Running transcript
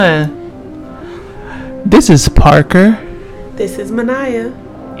This is Parker. This is Manaya.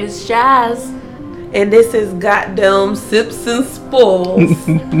 It's Jazz. And this is Goddamn Sips and Spools.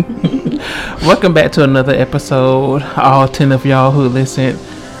 Welcome back to another episode. All 10 of y'all who listened.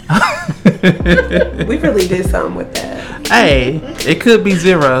 We really did something with that. Hey, it could be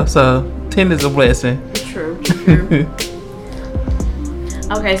 0, so 10 is a blessing. True.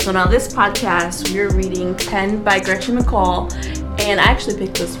 Okay, so now this podcast, we're reading Pen by Gretchen McNeil. And I actually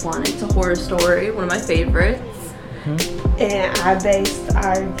picked this one. It's a horror story, one of my favorites. And I based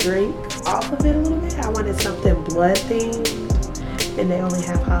our drink off of it a little bit. I wanted something blood themed. And they only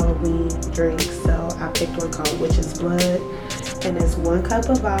have Halloween drinks. So I picked one called Witch's Blood. And it's 1 cup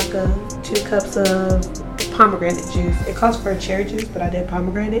of vodka, 2 cups of pomegranate juice. It calls for a cherry juice, but I did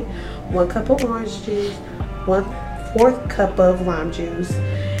pomegranate. 1 cup of orange juice, 1/4 cup of lime juice,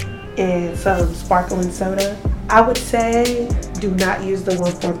 and some sparkling soda. I would say do not use the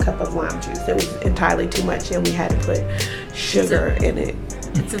 1/4 cup of lime juice. It was entirely too much, and we had to put sugar in it.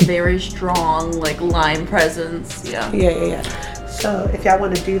 It's a very strong, lime presence. Yeah. Yeah. So if y'all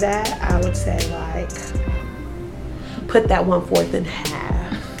want to do that, I would say put that 1/4 in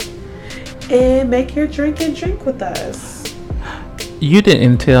half and make your drink and drink with us. You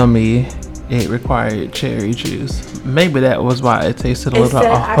didn't tell me it required cherry juice. Maybe that was why it tasted a little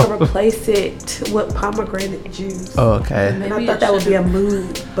Instead, off. I could replace it with pomegranate juice. Oh, okay. And I thought that would be a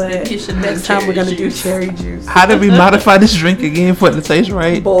mood, but next time we're gonna do cherry juice. How did we modify this drink again for it to taste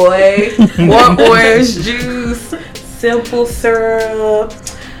right? Boy, more orange juice, simple syrup,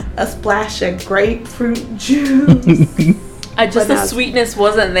 a splash of grapefruit juice. The sweetness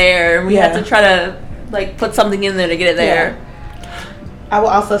wasn't there. We had to try to put something in there to get it there. Yeah. I will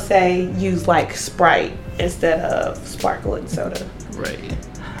also say use Sprite instead of sparkling soda. Right.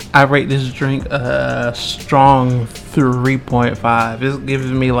 I rate this drink a strong 3.5. It's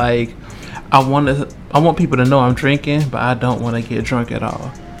giving me I want people to know I'm drinking, but I don't want to get drunk at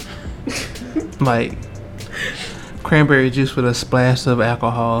all. Cranberry juice with a splash of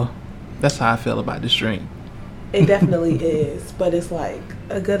alcohol. That's how I feel about this drink. It definitely is, but it's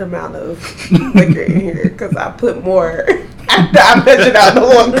a good amount of liquor in here because I put more after I measured out the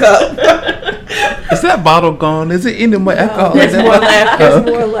 1 cup. Is that bottle gone? Is it any more alcohol? There's more left. There's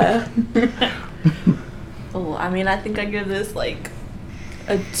more left. Oh, I think I give this a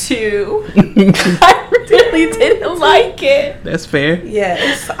 2. I really didn't like it. That's fair. Yeah,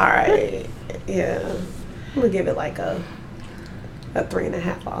 it's alright. Yeah. I'm gonna give it a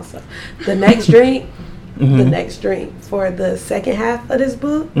 3.5 also. The next drink. Mm-hmm. The next drink for the second half of this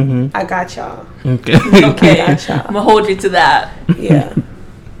book, I got y'all. Okay. Okay, I'm gonna hold you to that. Yeah.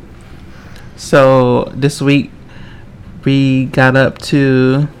 So this week we got up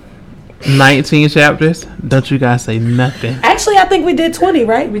to 19 chapters. Don't you guys say nothing. Actually, I think we did 20,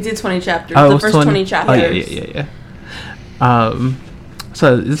 right? We did 20 chapters. Oh, the first 20 chapters. Oh yeah.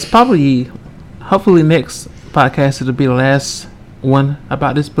 So it's probably, hopefully next podcast it'll be the last one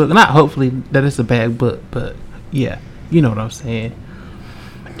about this book. Not hopefully that it's a bad book, but yeah, you know what I'm saying.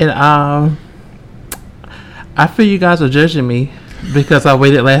 And I feel you guys are judging me because I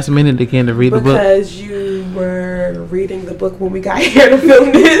waited last minute again to read the book. Because you were reading the book when we got here to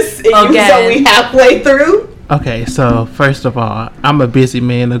film this, and you was only halfway through. Okay, so first of all, I'm a busy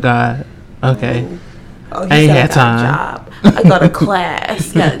man of God. Okay. Oh, I ain't had time. I got a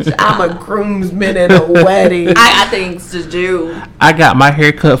class. I'm a groomsman at a wedding. I got things to do. I got my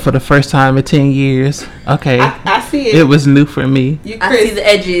hair cut for the first time in 10 years. Okay. I see it. It was new for me. I see the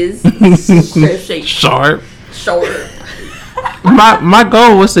edges. Sharp. Short. My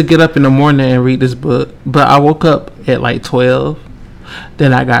goal was to get up in the morning and read this book, but I woke up at 12.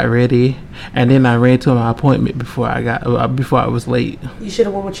 Then I got ready, and then I ran to my appointment before I was late. You should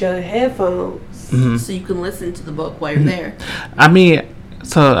have went with your headphones. Mm-hmm. So you can listen to the book while you're there.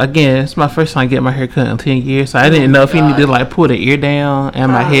 So again, it's my first time getting my hair cut in 10 years, so I didn't know if he needed to pull the ear down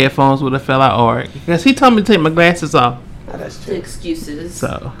and my headphones would have fell out, or because he told me to take my glasses off. Oh, that's true. Excuses.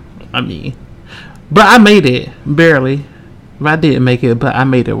 So but I made it barely. I didn't make it, but I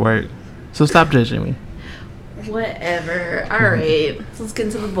made it work. So stop judging me. Whatever. All right. So let's get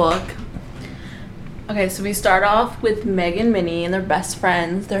into the book. Okay, so we start off with Meg and Minnie and their best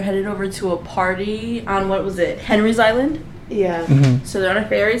friends. They're headed over to a party on, what was it, Henry's Island? Yeah. Mm-hmm. So they're on a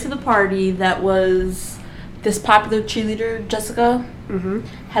ferry to the party that was this popular cheerleader, Jessica,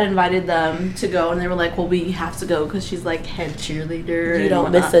 had invited them to go. And they were like, well, we have to go because she's head cheerleader. You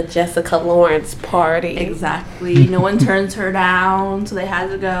don't miss a Jessica Lawrence party. Exactly. No one turns her down, so they had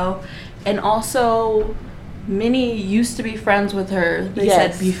to go. And also, Minnie used to be friends with her. They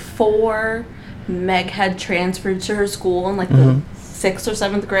said before Meg had transferred to her school in the 6th or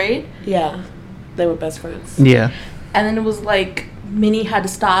 7th grade. Yeah, they were best friends. Yeah. And then it was like Minnie had to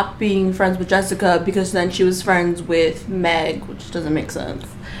stop being friends with Jessica because then she was friends with Meg, which doesn't make sense.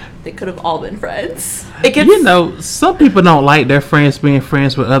 They could have all been friends. You know, some people don't like their friends being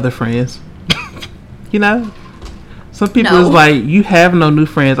friends with other friends. You know? Some people is like, you have no new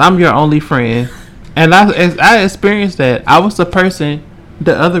friends. I'm your only friend. And I experienced that. I was the person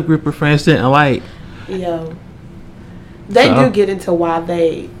the other group of friends didn't like. Yo. They do get into why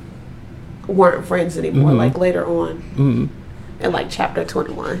they weren't friends anymore, like later on. In like chapter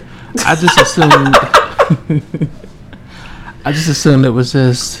 21. I just assumed it was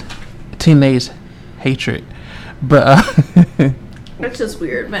just teenage hatred. But it's just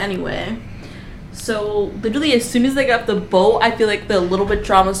weird. But anyway. So, literally, as soon as they got off the boat, I feel like the little bit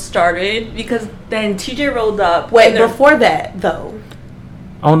drama started. Because then TJ rolled up. Wait, before that, though.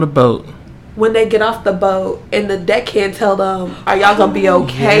 On the boat. When they get off the boat and the deckhand tell them, are y'all going to be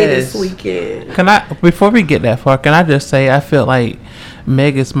okay this weekend? Before we get that far, can I just say I feel like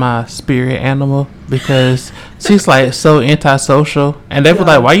Meg is my spirit animal because she's like so antisocial. And they were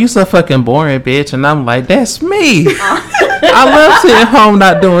like, why you so fucking boring, bitch? And I'm like, that's me. I love sitting home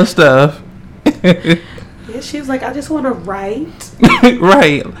not doing stuff. Yeah, she was like, I just want to write.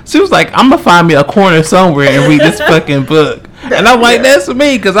 Right. She was like, I'm gonna find me a corner somewhere and read this fucking book. And I'm like, that's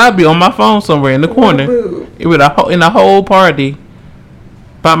me, because I'd be on my phone somewhere in the corner in a whole party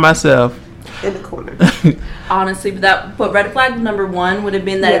by myself in the corner. Honestly, but red flag number 1 would have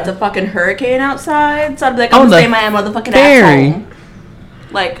been that it's a fucking hurricane outside. So I'd be like, I'm gonna stay my motherfucking ass home.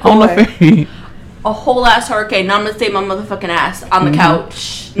 Like on the ferry. A whole ass hurricane. Now I'm gonna stay my motherfucking ass on the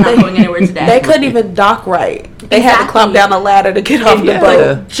couch. Not going anywhere today. They couldn't even dock right. They had to climb down a ladder to get off the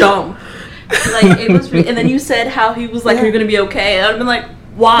boat. Jump. Like it was. And then you said how he was like, "You're gonna be okay." I'd been like,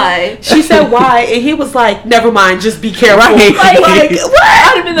 "Why?" She said, "Why?" And he was like, "Never mind. Just be careful." Right. Like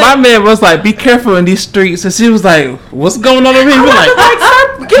what? My man was like, "Be careful in these streets," and she was like, "What's going on over here?" Like,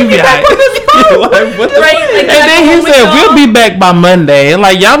 "Give me back on this boat." Like, what the and then he said, "We'll be back by Monday." And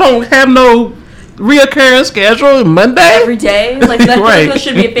like, y'all don't have no reoccurring schedule Monday every day. Like that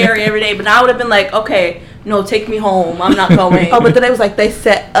should be a ferry every day. But I would have been like, "Okay, no, take me home. I'm not going." But then it was like they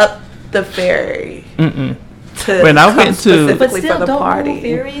set up the ferry. When I went to specifically for the party,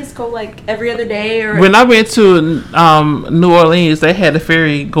 ferries go like every other day. Or when I went to New Orleans, they had a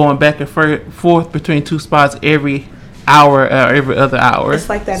ferry going back and forth between 2 spots every hour or every other hour. It's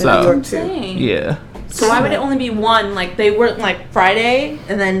like that in New York too. Yeah. So why would it only be one? Like they work like Friday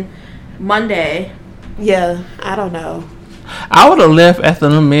and then Monday. Yeah, I don't know. I would have left after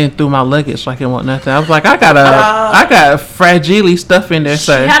them men threw my luggage like it wasn't nothing. I was like, I got fragile stuff in there.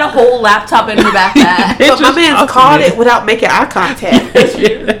 She had a whole laptop in her backpack. But my man caught it without making eye contact.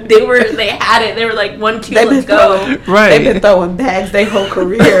 They had it. They were like 1, 2, let's go. Right. They've been throwing bags their whole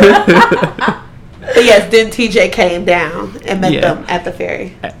career. But yes, then TJ came down and met them at the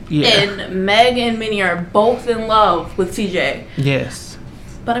ferry. And Meg and Minnie are both in love with TJ. Yes.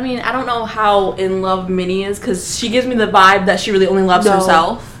 But I mean, I don't know how in love Minnie is because she gives me the vibe that she really only loves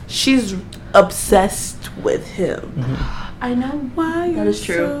herself. She's obsessed with him. Mm-hmm. I know why that is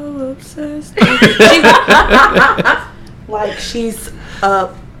true. So obsessed. Like she's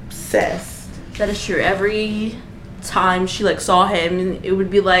obsessed. That is true. Every time she like saw him, it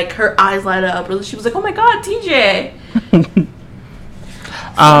would be like her eyes light up, or she was like, "Oh my God, TJ."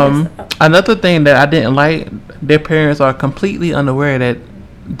 Another thing that I didn't like, their parents are completely unaware that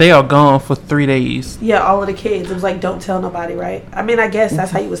they are gone for 3 days. Yeah, all of the kids. It was like, don't tell nobody, right? I mean, I guess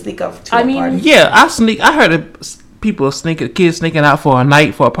that's how you would sneak up to a party. Yeah, I heard kids sneaking out for a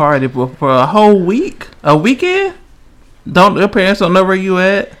night for a party, but for a whole week, a weekend. Their parents don't know where you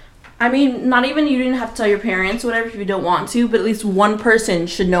at. I mean, not even you didn't have to tell your parents, whatever, if you don't want to, but at least one person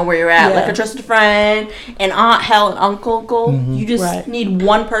should know where you're at. Like a trusted friend, an aunt, an uncle. Mm-hmm. You just need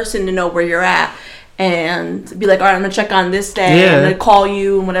one person to know where you're at and be like, all right, I'm going to check on this day. I'm going to call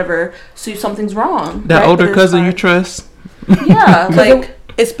you and whatever. So if something's wrong. That older cousin you trust. Yeah. Like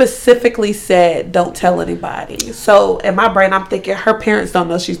it specifically said, don't tell anybody. So in my brain, I'm thinking her parents don't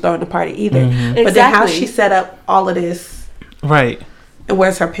know she's throwing a party either. Mm-hmm. But then how she set up all of this. Right. And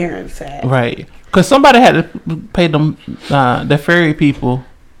where's her parents at? Right. Because somebody had to pay them, the ferry people,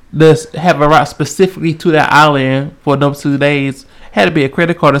 that have a route specifically to that island for those 2 days. Had to be a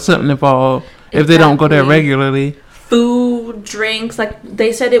credit card or something involved if they don't go there regularly. Food, drinks, like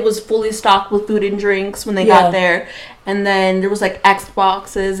they said it was fully stocked with food and drinks when they got there. And then there was like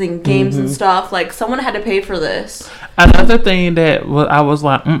Xboxes and games and stuff. Like someone had to pay for this. Another thing that I was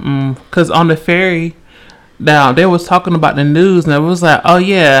like, because on the ferry, now they was talking about the news and it was like, oh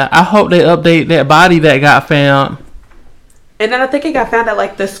yeah, I hope they update that body that got found. And then I think it got found at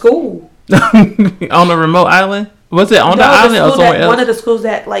like the school. On a remote island? Was it on the island or somewhere else? One of the schools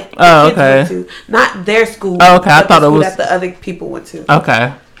that like oh, kids okay. went to. Not their school. Oh, okay. I thought the it was that the other people went to.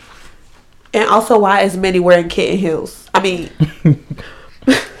 Okay. And also, why is Minnie wearing kitten heels? I mean,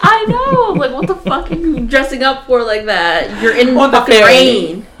 I know. Like, what the fuck are you dressing up for like that? You're in On the fucking ferry.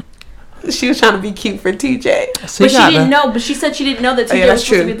 rain. She was trying to be cute for TJ. But she didn't know. But she said she didn't know that TJ was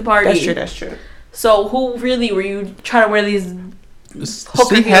supposed to be at the party. That's true. So who really were you trying to wear these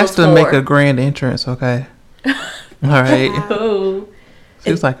hooker She has heels to for? make a grand entrance, okay? All right. Oh. She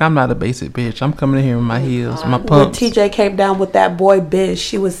was like, I'm not a basic bitch. I'm coming in here with my heels, my When pumps. TJ came down with that boy Ben,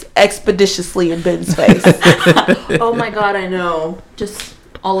 she was expeditiously in Ben's face. Oh my god, I know. Just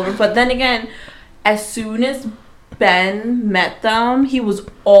all over. But then again, as soon as Ben met them, he was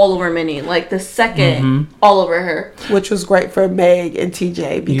all over Minnie. Like the second, all over her. Which was great for Meg and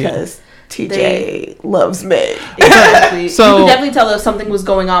TJ because TJ loves Meg. Exactly. So, you could definitely tell that something was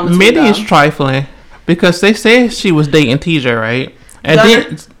going on between Minnie them. is trifling because they said she was dating TJ, right? And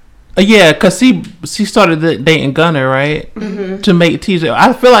Gunner? then, yeah, because she started dating Gunner, right? Mm-hmm. To make TJ,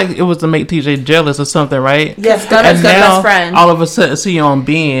 I feel like it was to make TJ jealous or something, right? Yes, Gunner's And got now, best friend. all of a sudden, see on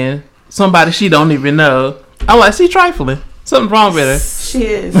Ben, somebody she don't even know. I'm like, she trifling. Something's wrong with her. she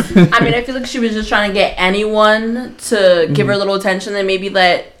is. I mean, I feel like she was just trying to get anyone to give her a little attention and maybe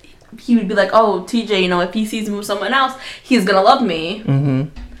he would be like, oh, TJ, you know, if he sees me with someone else, he's going to love me. Mm-hmm.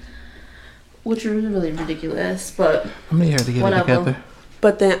 Which is really ridiculous, but I'm here to get whatever. it together.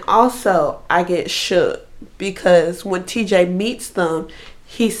 But then also, I get shook because when TJ meets them,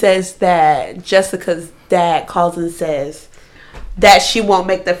 he says that Jessica's dad calls and says that she won't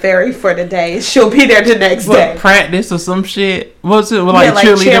make the ferry for the day. She'll be there the next day. Practice or some shit? What was it? Like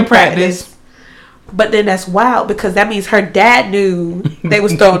cheerleading cheer practice? But then that's wild because that means her dad knew they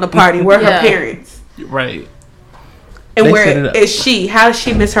was throwing the party. Where her parents? Right. And They set where it up. is she? How does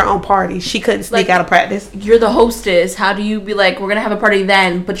she miss her own party? She couldn't sneak out of practice. You're the hostess. How do you be like, we're going to have a party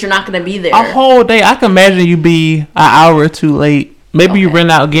then, but you're not going to be there? A whole day. I can imagine you be an hour or two late. Maybe you run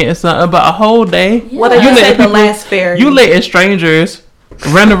out getting something, but a whole day. Yeah. Well, they You just let said the people- last ferry. You letting strangers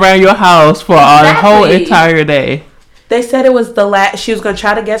run around your house for a whole entire day. They said it was the last. She was gonna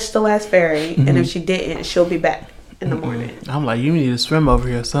try to catch the last ferry, and if she didn't, she'll be back in the morning. I'm like, you need to swim over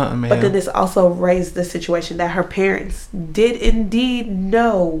here or something, man. But then this also raised the situation that her parents did indeed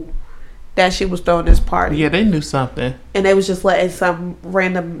know that she was throwing this party. Yeah, they knew something. And they was just letting some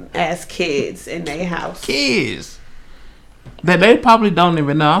random ass kids in their house. Kids. That they probably don't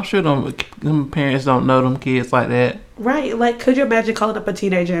even know. I'm sure them parents don't know them kids like that. Right. Like, could you imagine calling up a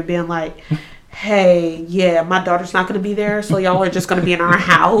teenager and being like, hey, yeah, my daughter's not going to be there, so y'all are just going to be in our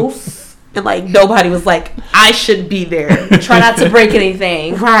house? And, like, nobody was like, I should be there. Try not to break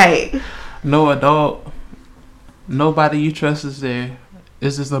anything. Right. No adult. Nobody you trust is there.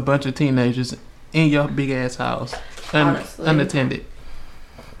 It's just a bunch of teenagers in your big ass house. Honestly. Unattended.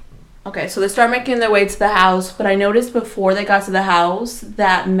 Okay, so they start making their way to the house, but I noticed before they got to the house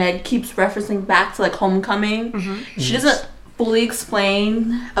that Meg keeps referencing back to, like, homecoming. Mm-hmm. She doesn't fully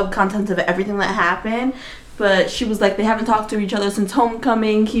explain of content of everything that happened, but she was like, they haven't talked to each other since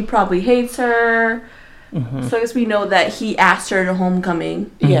homecoming. He probably hates her. Mm-hmm. So I guess we know that he asked her to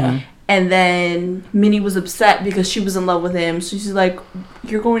homecoming. Yeah. And then Minnie was upset because she was in love with him. So she's like,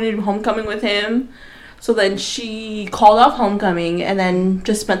 you're going to homecoming with him? So then she called off homecoming and then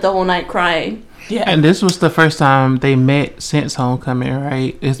just spent the whole night crying. Yeah. And this was the first time they met since homecoming,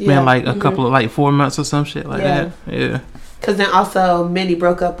 right? It's been like a couple of, like 4 months or some shit like that. Yeah. Because then also Minnie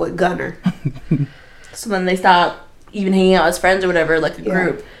broke up with Gunner. So then they stopped even hanging out as friends or whatever, like a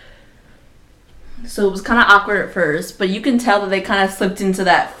group. So it was kind of awkward at first, but you can tell that they kind of slipped into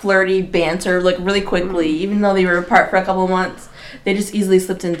that flirty banter like really quickly. Even though they were apart for a couple of months, they just easily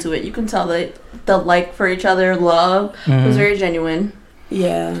slipped into it. You can tell that the like for each other, love, was very genuine.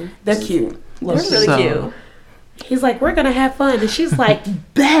 Yeah. They're cute. They're really cute. He's like, we're going to have fun. And she's like,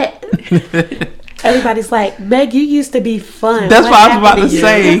 bet. Everybody's like, Meg, you used to be fun. That's what I was about to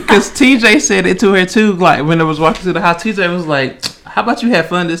say. Because TJ said it to her too. Like when I was walking to the house, TJ was like, how about you have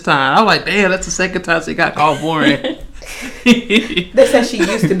fun this time? I was like, damn, that's the second time she got called boring. They said she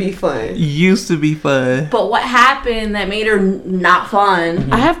used to be fun. Used to be fun. But what happened that made her not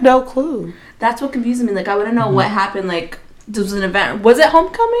fun? I have no clue. That's what confused me. Like, I want to know what happened. Like, there was an event. Was it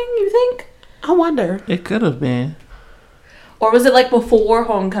homecoming, you think? I wonder. It could have been. Or was it like before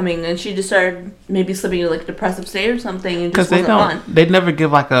homecoming and she just started maybe slipping into like a depressive state or something and just wasn't fun? They never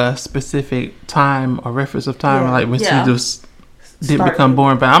give like a specific time or reference of time like when she just didn't become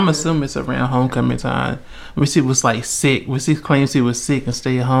boring. But I'm assuming it's around homecoming time when she was like sick. When she claims she was sick and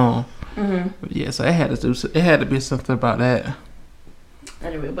stayed home. Yeah, so it had to be something about that.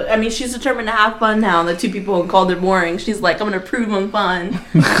 Anyway, but I mean, she's determined to have fun now. The 2 people called her boring. She's like, I'm gonna prove I'm fun.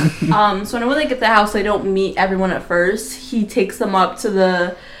 So when they get the house, they don't meet everyone at first. He takes them up to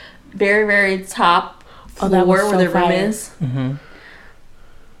the very, very top floor where their room is. Mm-hmm.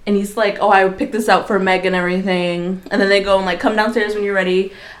 And he's like, oh, I picked this out for Meg and everything. And then they go and like, come downstairs when you're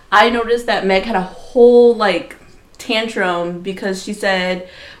ready. I noticed that Meg had a whole like tantrum because she said,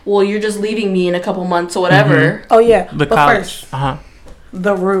 well, you're just leaving me in a couple months or whatever. Mm-hmm. Oh yeah, the but couch. First,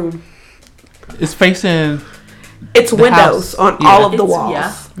 the room. It's facing. It's windows on all of the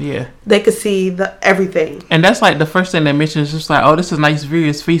walls. Yeah. They could see everything. And that's like the first thing they mentioned is just like, oh, this is a nice view.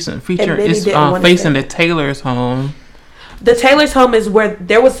 It's facing facing the Taylor's home. The Taylor's home is where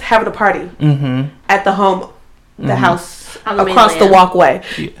they was having a party at the home, the house across the walkway.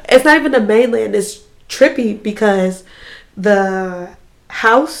 Yeah. It's not even the mainland. It's trippy because the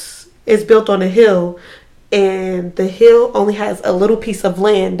house is built on a hill, and the hill only has a little piece of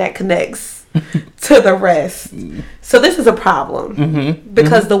land that connects to the rest. So this is a problem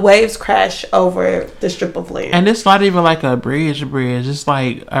because the waves crash over the strip of land. And it's not even like a bridge. It's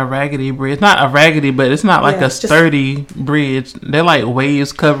like a raggedy bridge. Not a raggedy, but it's not like a sturdy bridge. They're like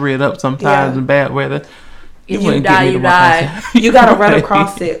waves cover it up sometimes in bad weather. If you die. You gotta run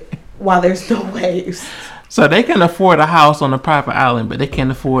across it while there's no waves. So they can afford a house on a private island, but they can't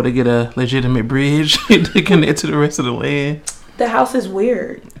afford to get a legitimate bridge to connect to the rest of the land. The house is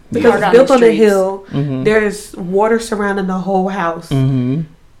weird because it's built on a hill. There's water surrounding the whole house,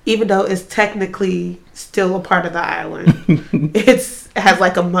 even though it's technically still a part of the island. It has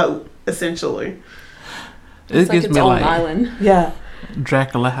like a moat, essentially. It's like its own island. Yeah.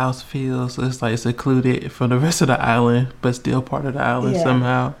 Dracula house feels. It's like secluded from the rest of the island, but still part of the island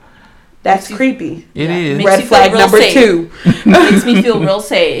somehow. That's creepy. It is. Red flag number 2. Makes me feel real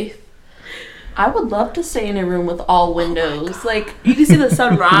safe. I would love to stay in a room with all windows. Like, you can see the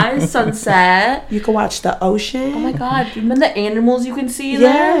sunrise, sunset. You can watch the ocean. Oh my God. Remember the animals you can see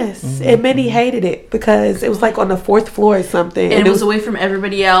there? Yes. And Minnie hated it because it was like on the 4th floor or something. And it was away from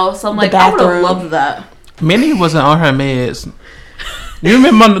everybody else. I'm like, I would have loved that. Minnie wasn't on her meds. You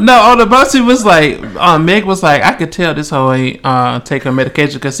remember? No, the bossy was like, Meg was like, I could tell this hoe ain't take her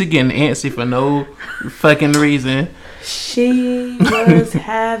medication because she getting antsy for no fucking reason. She was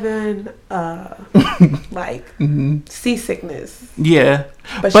having seasickness. Yeah,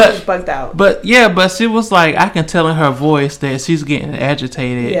 but she was bugged out. But she was like, I can tell in her voice that she's getting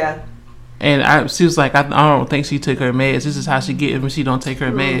agitated. Yeah, and she was like, I don't think she took her meds. This is how she gets when she don't take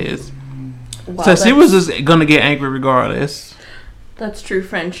her meds. Wow, so she was just gonna get angry regardless. That's true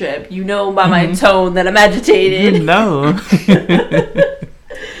friendship. You know by my tone that I'm agitated. You know.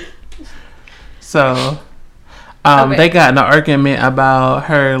 So, they got in an argument about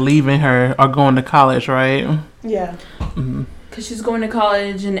her leaving her or going to college, right? Yeah. Because she's going to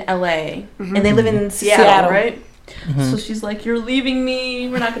college in LA. And they live in Seattle. Right? So she's like, you're leaving me.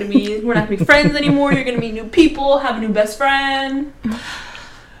 We're not gonna be friends anymore. You're gonna meet new people, have a new best friend.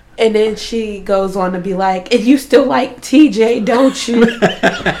 And then she goes on to be like, and you still like TJ, don't you?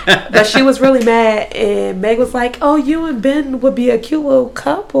 But she was really mad. And Meg was like, oh, you and Ben would be a cute little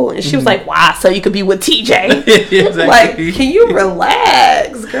couple. And she was like, wow, so you could be with TJ? Exactly. Like, can you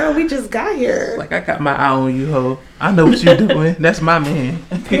relax? Girl, we just got here. Like, I got my eye on you, ho. I know what you're doing. That's my man.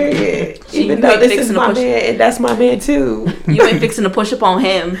 Period. Even though this is my man, and that's my man, too. You ain't fixing to push up on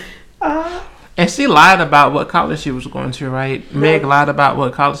him. And she lied about what college she was going to, right? No. Meg lied about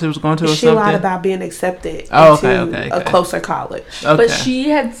what college she was going to or she something? Lied about being accepted into a closer college. Okay. But she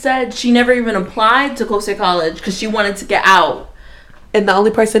had said she never even applied to closer college because she wanted to get out. And the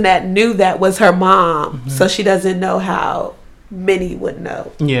only person that knew that was her mom. So she doesn't know how Minnie would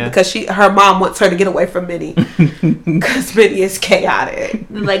know. Yeah. Because her mom wants her to get away from Minnie. Because Minnie is chaotic.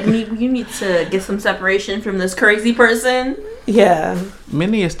 Like, you need to get some separation from this crazy person. Yeah.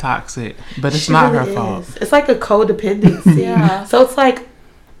 Minnie is toxic, but it's not her fault. It's like a codependency. Yeah. So it's like,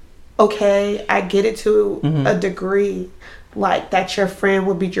 okay, I get it to a degree, like that your friend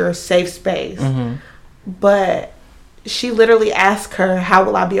would be your safe space. But she literally asked her, how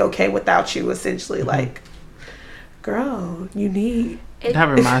will I be okay without you? Essentially, like, girl, you need... That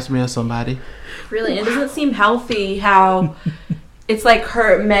reminds me of somebody. Really, it doesn't seem healthy how... It's like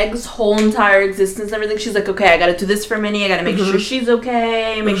Meg's whole entire existence and everything. She's like, okay, I gotta do this for Minnie. I gotta make sure she's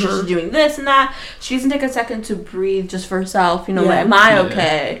okay. Make sure she's doing this and that. She doesn't take a second to breathe just for herself. You know, like, am I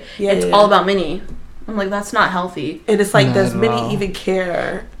okay? Yeah, it's all about Minnie. I'm like, that's not healthy. And it's like, does Minnie even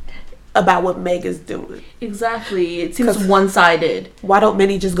care about what Meg is doing? Exactly. It seems one-sided. Why don't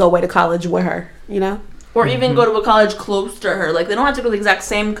Minnie just go away to college with her, you know? Or even go to a college close to her. Like, they don't have to go to the exact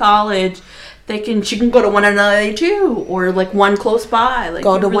same college. She can go to one in LA too, or like one close by. Like,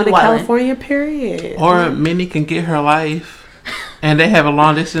 go to one in California, period. Or Minnie can get her life, and they have a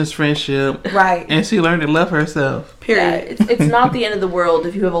long distance friendship, right? And she learned to love herself. Period. Yeah, it's not the end of the world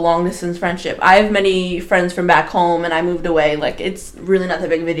if you have a long distance friendship. I have many friends from back home, and I moved away. Like, it's really not that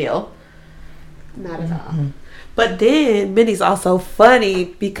big of a deal. Not at all. But then Minnie's also funny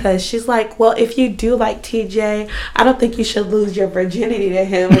because she's like, well, if you do like TJ, I don't think you should lose your virginity to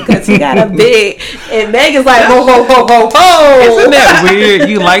him because he got a big. And Meg is like, ho, ho, ho, ho, ho. Isn't that weird?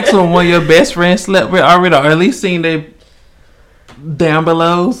 You like someone your best friend slept with already, or at least seen their down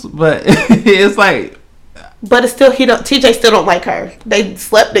belows, but it's like. But it's still, TJ still don't like her. They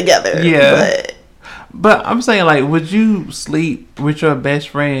slept together. Yeah. But I'm saying, like, would you sleep with your best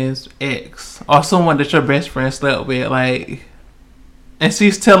friend's ex or someone that your best friend slept with, like, and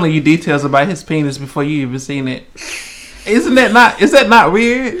she's telling you details about his penis before you even seen it? Is that not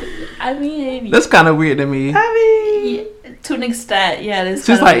weird? I mean, that's kind of weird to me. Yeah, to an extent, yeah. It's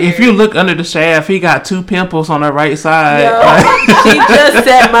just like weird. If you look under the shaft, he got 2 pimples on the right side. She just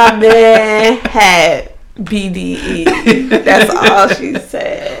said my man had BDE. That's all she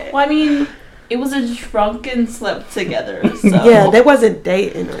said. Well, I mean, it was a drunken slept together. So. Yeah, they wasn't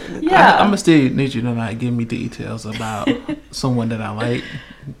dating or anything. Yeah. I'm going to still need you to not give me details about someone that I like.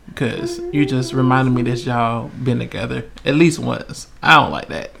 Because you just reminded me that y'all been together at least once. I don't like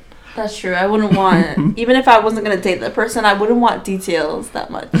that. That's true. I wouldn't want, even if I wasn't going to date that person, I wouldn't want details that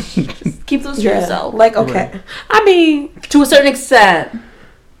much. Just keep those to yourself. Like, okay. Right. I mean, to a certain extent.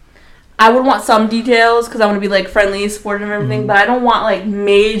 I would want some details because I want to be like friendly, supportive, and everything. But I don't want like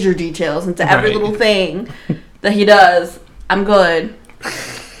major details into every little thing that he does. I'm good.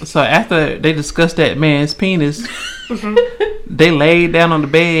 So after they discussed that man's penis, they laid down on the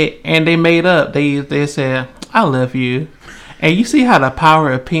bed and they made up. They said, "I love you," and you see how the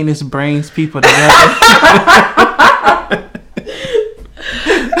power of penis brings people together.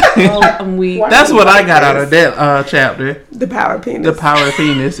 I'm weak. That's what I got out of that chapter. The power of penis. The power of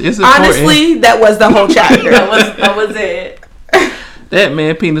penis. It's important. Honestly, that was the whole chapter. that was it. That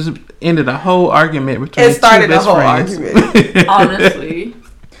man penis ended a whole argument between it started two best a whole friends. Argument. Honestly.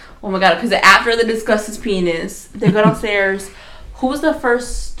 Oh my god, because after they discussed his penis, they go downstairs. Who was the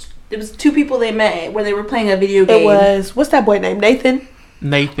first? It was 2 people they met where they were playing a video game. It was, what's that boy named? Nathan?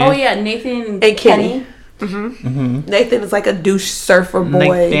 Oh yeah, Nathan and Kenny. Nathan is like a douche surfer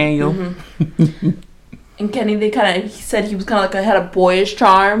boy. Nathaniel. And Kenny, he said he was kind of like had a boyish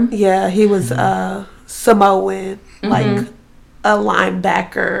charm. Yeah, he was Samoan, like a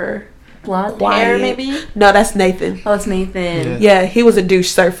linebacker. Blonde hair, maybe? No, that's Nathan. Oh, it's Nathan. Yeah, he was a douche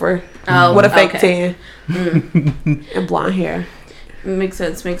surfer. Oh, with a fake tan. And blonde hair. Makes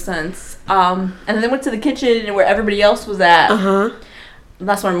sense. And then they went to the kitchen where everybody else was at.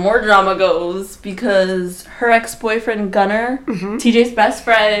 That's where more drama goes because her ex-boyfriend Gunnar, TJ's best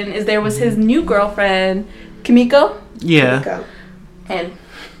friend, is there with his new girlfriend, Kimiko. Yeah. Kimiko. And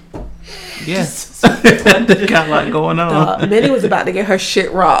yes, they got a lot going on. Minnie was about to get her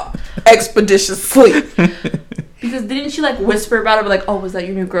shit rocked expeditiously. Because didn't she like whisper about it, like, "Oh, was that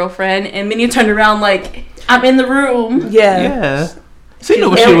your new girlfriend?" And Minnie turned around like, "I'm in the room." Yeah. She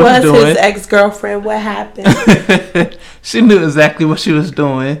knew what she was doing. It was his ex-girlfriend. What happened? She knew exactly what she was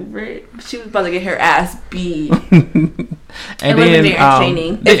doing. Right. She was about to get her ass beat. and then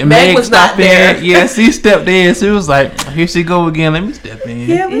if Meg was not there. Yeah, she stepped in. She was like, "Here she go again. Let me step in."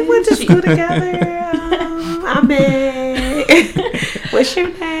 Yeah, we went to school together. I'm Meg. What's your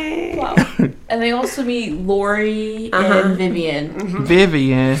name? Wow. And they also meet Lori and Vivian.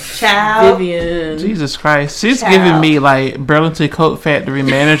 Vivian. Child. Vivian. Jesus Christ. She's giving me like Burlington Coat Factory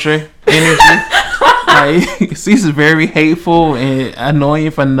manager energy. Like, she's very hateful and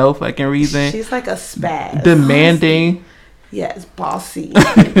annoying for no fucking reason. She's like a spaz. Demanding. Yes, bossy.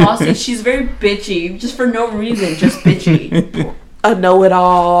 Bossy. She's very bitchy. Just for no reason. Just bitchy. A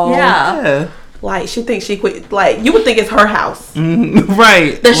know-it-all. Yeah. Like, she thinks she quit. Like, you would think it's her house.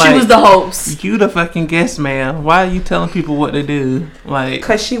 Right. That she was the host. You the fucking guest, man. Why are you telling people what to do? Like,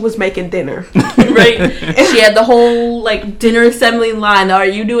 because she was making dinner. Right. She had the whole, like, dinner assembly line. Are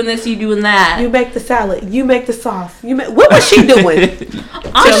you doing this? You doing that? You make the salad. You make the sauce. What was she doing? Did she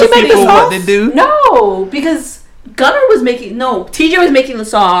make the sauce? What to do? No, because Gunnar was making... No, TJ was making the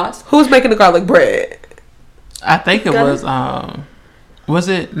sauce. Who was making the garlic bread? I think it was... Was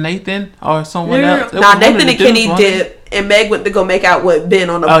it Nathan or someone else? Nah, Nathan and Kenny did, and Meg went to go make out with Ben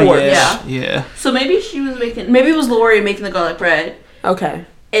on the porch. Yeah. So maybe she was making... Maybe it was Lori making the garlic bread. Okay.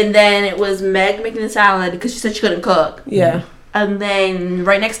 And then it was Meg making the salad because she said she couldn't cook. Yeah. And then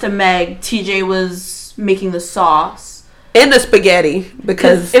right next to Meg, TJ was making the sauce. In the spaghetti,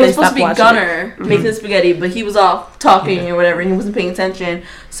 because it was supposed to be Gunner making the spaghetti, but he was off talking or whatever, and he wasn't paying attention.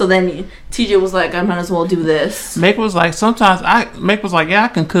 So then TJ was like, I might as well do this. Meg was like, yeah, I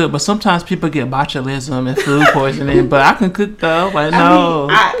can cook, but sometimes people get botulism and food poisoning, but I can cook though. Like, no.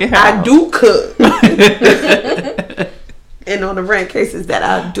 I do cook. And on the rare cases that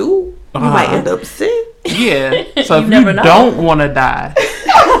I do, you might end up sick. Yeah. So if you don't want to die,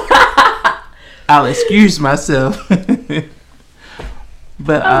 I'll excuse myself.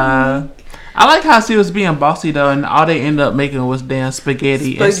 But I like how she was being bossy though, and all they ended up making was damn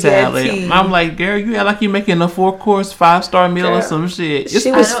spaghetti and salad. I'm like, girl, you act like you're making a 4-course 5-star meal or some shit. It's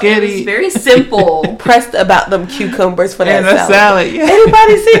spaghetti. It was very simple. Pressed about them cucumbers for that and salad. Yeah.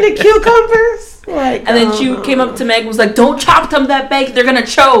 Anybody seen the cucumbers? Like, and then she came up to Meg and was like, don't chop them that big, they're gonna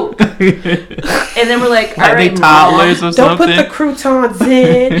choke. And then we're like, all right, toddlers or don't something. put the croutons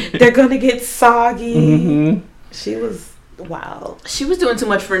in, they're gonna get soggy. Mm-hmm. She was wild. She was doing too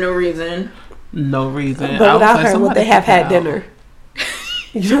much for no reason. No reason. But without her, would they have had dinner?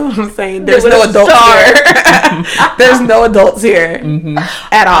 You know what I'm saying? There's no adults here. There's no adults here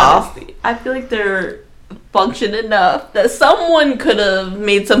at all. Honestly, I feel like they're functioned enough that someone could have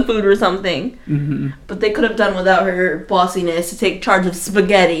made some food or something, but they could have done without her bossiness to take charge of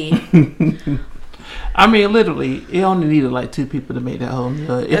spaghetti. I mean, literally, it only needed like 2 people to make that whole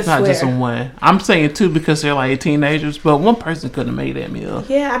meal. It's not just one. I'm saying 2 because they're like teenagers, but one person could have made that meal.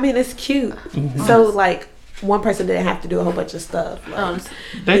 Yeah, I mean, it's cute. So like, one person didn't have to do a whole bunch of stuff. Like,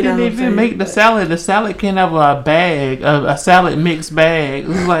 they didn't even make the salad. The salad can have a bag, a salad mix bag.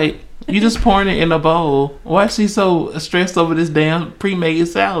 It's like, you just pouring it in a bowl. Why is she so stressed over this damn pre-made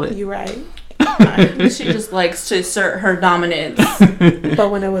salad? You're right. She just likes to assert her dominance. But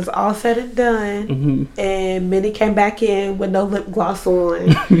when it was all said and done, and Minnie came back in with no lip gloss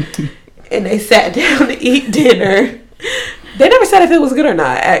on, and they sat down to eat dinner, they never said if it was good or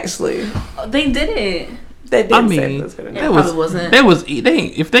not. Actually, they didn't. They didn't say if it was good or not. It probably wasn't.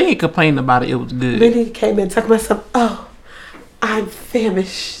 If they ain't complaining about it, it was good. Minnie came in talking about some. Oh, I'm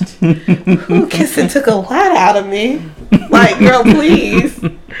famished. Ooh, kissing took a lot out of me. Like, girl, please.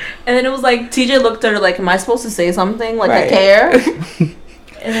 And then it was like, TJ looked at her like, am I supposed to say something? Like, I care? And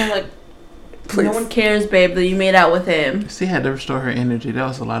then like, please. No one cares, babe, that you made out with him. She had to restore her energy. There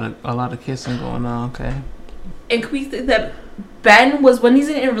was a lot of kissing going on, okay? And can we think that Ben was, when he's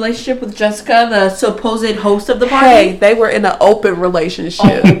in a relationship with Jessica, the supposed host of the party? Hey, they were in an open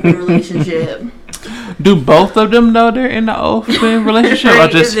relationship. Do both of them know they're in an open relationship, or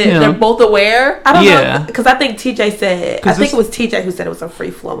just him? They're both aware? I don't know, because I think TJ said, I think it was TJ who said it was a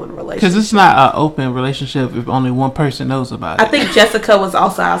free-flowing relationship. Because it's not an open relationship if only one person knows about it. I think Jessica was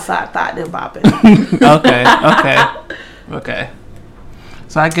also outside thotting and bopping. Okay.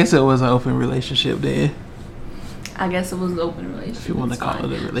 So I guess it was an open relationship then. I guess it was an open relationship. If you want to call it a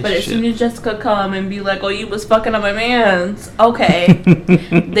relationship. But as soon as Jessica come and be like, oh, you was fucking on my mans. Okay.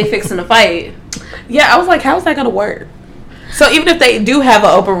 They fixing a fight. Yeah, I was like, how is that going to work? So even if they do have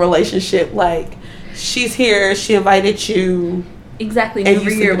an open relationship, like, she's here, she invited you. Exactly. And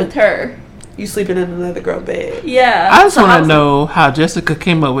you're here with her. You sleeping in another girl bed. Yeah. I just want to know how Jessica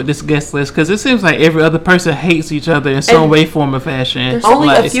came up with this guest list, because it seems like every other person hates each other in some way, form, or fashion.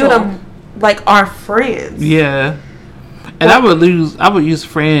 Only a few of them, like, are friends. Yeah. And I would use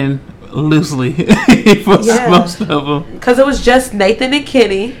friend loosely for most of them. Because it was just Nathan and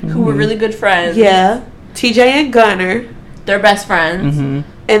Kenny, who were really good friends. Yeah. TJ and Gunner. They're best friends. And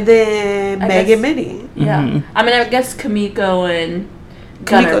then Meg and Minnie. Yeah. I mean, I guess Kamiko and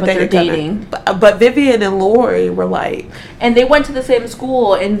Gunner, but they're dating. But Vivian and Lori were like... And they went to the same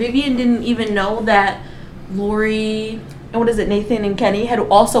school, and Vivian didn't even know that Lori... And what is it? Nathan and Kenny had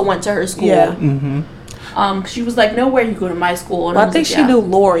also went to her school. Yeah. She was like, nowhere you go to my school. And I think she knew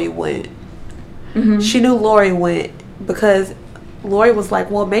Lori went. She knew Lori went because Lori was like,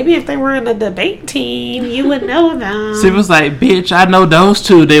 well, maybe if they were in a debate team, you would know them. She was like, bitch, I know those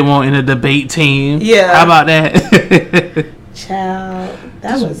two they weren't in a debate team. Yeah. How about that? Child,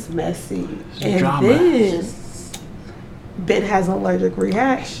 that was messy. And drama. Then Ben has an allergic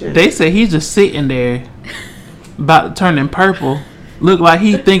reaction. They say he's just sitting there about to turning purple. Look like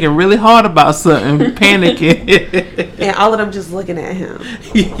he thinking really hard about something, panicking. And all of them just looking at him.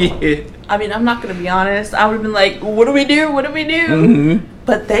 Yeah. I mean, I'm not going to be honest. I would have been like, what do we do? What do we do?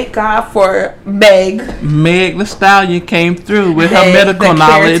 But thank God for Meg. Meg the Stallion came through with her medical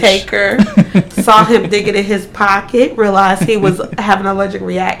knowledge. Caretaker saw him digging in his pocket, realized he was having an allergic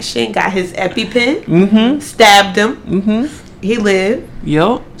reaction, got his EpiPen, stabbed him. He lived.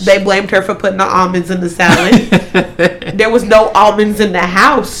 Yup. They blamed her for putting the almonds in the salad. There was no almonds in the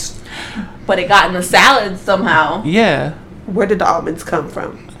house. but it got in the salad somehow. Yeah. Where did the almonds come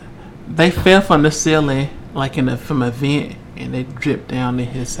from? They fell from the ceiling, like from a vent, and they dripped down in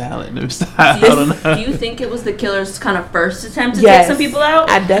his salad. I don't know. Do you think it was the killer's kind of first attempt to take some people out?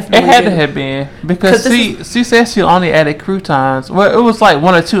 I definitely It had to have been. Because she said she only added croutons. Well, it was like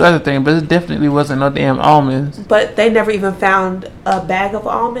one or two other things, but it definitely wasn't no damn almonds. But they never even found a bag of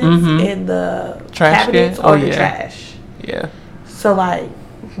almonds in the trash cabinets can? or the trash. Yeah. So, like,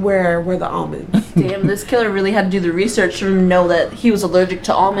 where were the almonds? Damn, this killer really had to do the research to know that he was allergic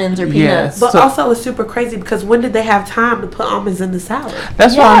to almonds or peanuts. But also, it's super crazy because when did they have time to put almonds in the salad?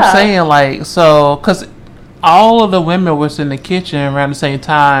 That's what I'm saying. Like, so, because all of the women was in the kitchen around the same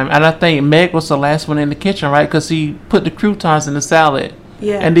time, and I think Meg was the last one in the kitchen, right? Because he put the croutons in the salad,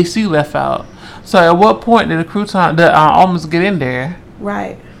 and DC left out. So, at what point did the almonds get in there?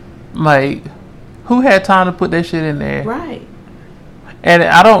 Right. Like, who had time to put that shit in there? Right. And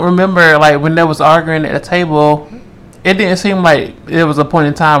I don't remember, like, when they was arguing at the table, it didn't seem like there was a point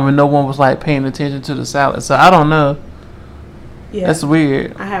in time when no one was, like, paying attention to the salad. So, I don't know. Yeah. That's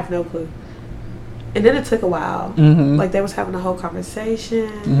weird. I have no clue. And then it took a while. Mm-hmm. Like, they was having a whole conversation.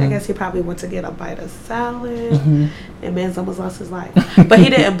 Mm-hmm. I guess he probably went to get a bite of salad. Mm-hmm. And man's almost lost his life. But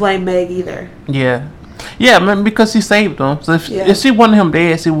he didn't blame Meg either. Yeah. Yeah, man, because he saved him. So if she wanted him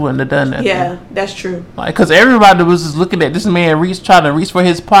dead, she wouldn't have done that. Yeah, that's true. Like, because everybody was just looking at this man trying to reach for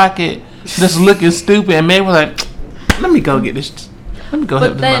his pocket, just looking stupid. And Meg was like, let me go get this. Let me go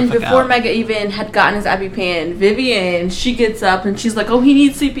help this motherfucker out. But then before Mega even had gotten his EpiPen, Vivian, she gets up and she's like, oh, he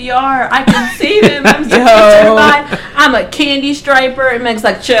needs CPR. I can save him. I'm so terrified. I'm a candy striper. And Meg's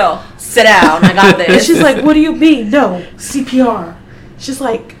like, chill. Sit down. I got this. And she's like, what do you mean? No, CPR. She's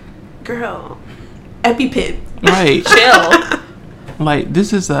like, girl, EpiPen. Right. Chill. Like,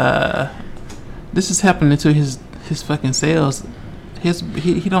 this is happening to his fucking cells.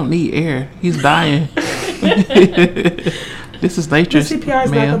 He don't need air. He's dying. This is nature. The CPR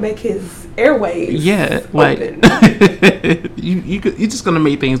is not gonna make his airways. Yeah, like you're just gonna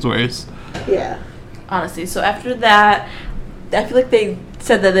make things worse. Yeah. Honestly, so after that, I feel like they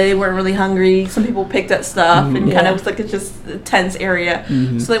said that they weren't really hungry. Some people picked at stuff and kind of was like it's just a tense area.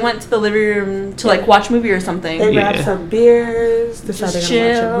 Mm-hmm. So they went to the living room to like watch a movie or something. They grabbed some beers, decided to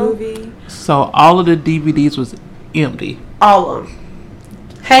watch a movie. So all of the DVDs was empty. All of them.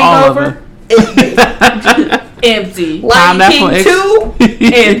 Hangover, empty. Empty. Lion King 2,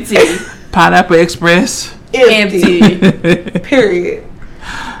 empty. Pineapple Express, empty. Period.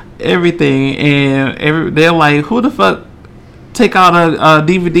 Everything. And they're like, who the fuck take all the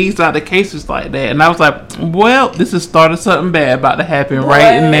DVDs out of the cases like that? And I was like, well, this is starting something bad about to happen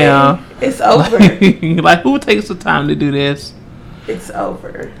right now. It's over. Like, who takes the time to do this? It's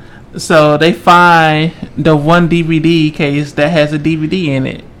over. So they find the one DVD case that has a DVD in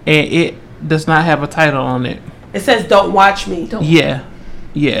it, and it does not have a title on it. It says "Don't Watch Me." Yeah,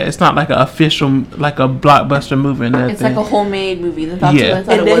 it's not like an official, like a blockbuster movie. It's like a homemade movie. I thought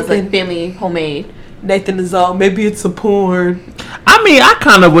it was like family homemade. Nathan is all, maybe it's a porn. I mean, I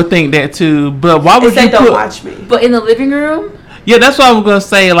kind of would think that too, but why would you don't watch me? But in the living room? Yeah, that's what I was gonna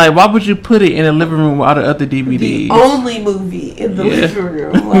say. Like, why would you put it in the living room with all the other DVDs? The only movie in the living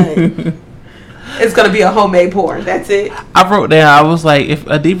room, like, it's gonna be a homemade porn. That's it. I wrote down. I was like, if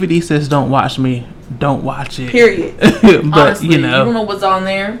a DVD says "Don't watch me," don't watch it. Period. But honestly, you don't know what's on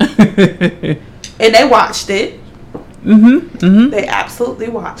there. And they watched it. They absolutely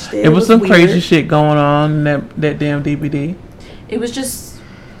watched it. It was some weird, crazy shit going on in that damn DVD. It was just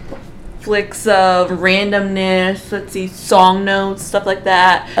flicks of randomness. Let's see, song notes, stuff like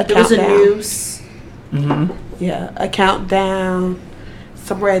that. There was a noose. Yeah, a countdown.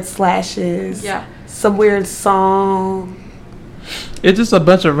 Some red slashes. Yeah. Some weird song. It's just a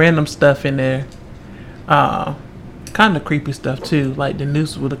bunch of random stuff in there. Kind of creepy stuff too. Like the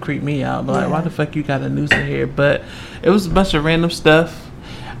noose would have creeped me out. But like, why the fuck you got a noose in here? But it was a bunch of random stuff.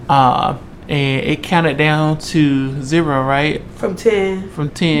 And it counted down to 0, right? From 10. From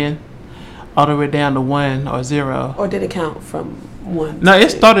 10, all the way down to 1 or 0. Or did it count from 1? No,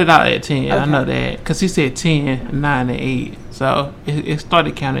 it started out at 10. Okay. I know that because he said 10, 9, and 8. So it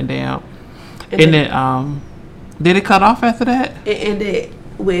started counting down. And then did it cut off after that? It ended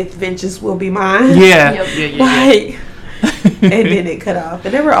with "Vengeance Will Be Mine." Yeah. Like, and then it cut off,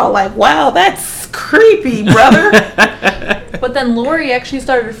 and they were all like, "Wow, that's creepy, brother." But then Lori actually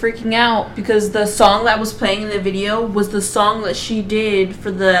started freaking out because the song that was playing in the video was the song that she did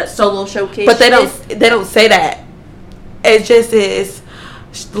for the solo showcase. But they don't say that. It just is.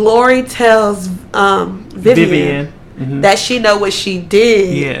 Lori tells Vivian. That she know what she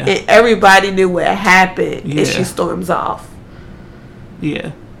did, and everybody knew what happened, and she storms off.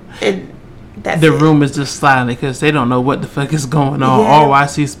 Yeah, and the room is just silent because they don't know what the fuck is going on or why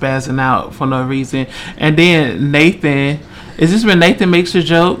she's spazzing out for no reason. And then Nathan, is this when Nathan makes a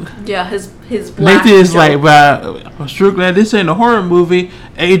joke? Yeah, his black Nathan is joke. like, well, I'm sure glad this ain't a horror movie,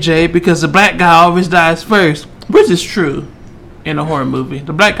 AJ, because the black guy always dies first, which is true in a horror movie.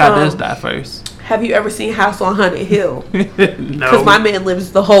 The black guy does die first. Have you ever seen House on Haunted Hill? No. Because my man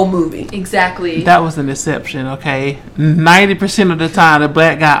lives the whole movie. Exactly. That was an exception, okay? 90% of the time, the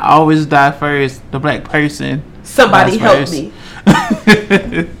black guy always die first. The black person. Somebody help me.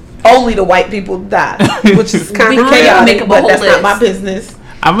 Only the white people die, which is kind of chaotic, but that's not my business.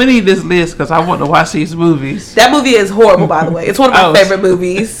 I'm gonna need this list because I want to watch these movies. That movie is horrible, by the way. It's one of my favorite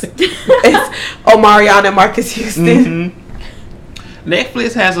movies. It's Omarion and Marcus Houston. Mm-hmm.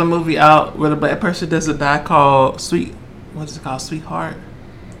 Netflix has a movie out where the black person doesn't die called Sweetheart?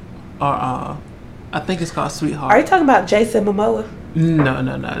 Or I think it's called Sweetheart. Are you talking about Jason Momoa? No.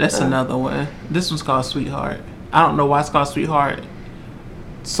 That's another one. This one's called Sweetheart. I don't know why it's called Sweetheart.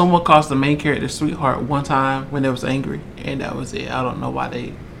 Someone calls the main character Sweetheart one time when they was angry, and that was it. I don't know why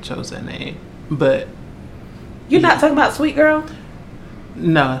they chose that name. But you're not talking about Sweet Girl?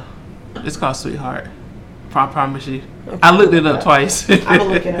 No. It's called Sweetheart. I promise you. Okay, I looked it up twice. I'm gonna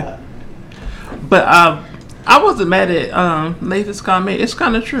look it up. But I wasn't mad at Nathan's comment. It's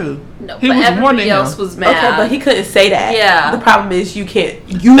kind of true. No, he but was everybody else was mad. Okay, but he couldn't say that. Yeah. The problem is you can't.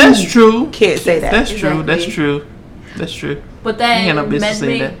 That's true. Can't say that. That's true. That's true. That's true. But then Med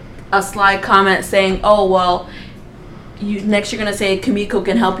made a sly comment saying, "Oh well, next you're gonna say Kamiko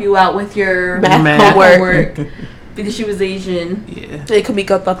can help you out with your math homework because she was Asian." Yeah. And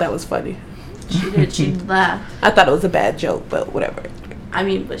Kamiko thought that was funny. She did. She laughed. I thought it was a bad joke, but whatever. I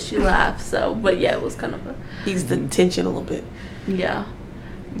mean, but she laughed. So, but yeah, it was kind of eased the tension a little bit. Yeah.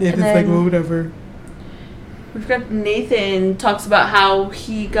 Yeah, it's like, well, whatever. We've got Nathan talks about how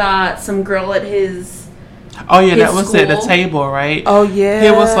he got some girl at his. Oh yeah, that was at the table, right? Oh yeah.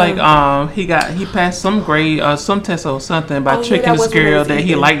 It was like he passed some grade or some test or something by tricking this girl that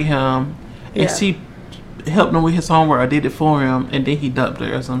he liked him, and she helped him with his homework or did it for him, and then he dumped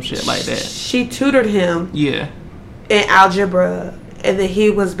her or some shit like that. She tutored him. Yeah. In algebra, and then he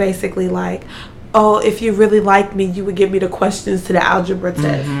was basically like, "Oh, if you really liked me, you would give me the questions to the algebra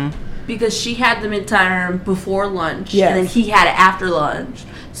test." Mm-hmm. Because she had the midterm before lunch, and then he had it after lunch.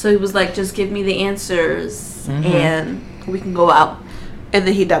 So he was like, "Just give me the answers, and we can go out." And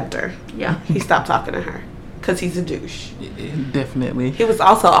then he dumped her. Yeah. He stopped talking to her because he's a douche. Yeah, definitely. He was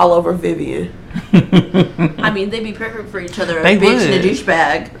also all over Vivian. I mean, they'd be perfect for each other. They a bitch and a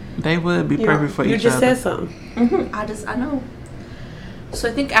douchebag. They would be perfect for each other. You just said something. I know. So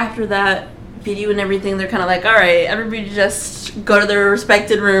I think after that video and everything, they're kind of like, all right, everybody just go to their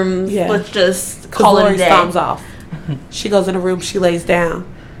respected rooms. Yeah. Let's just call it a day. Storms off. She goes in a room. She lays down.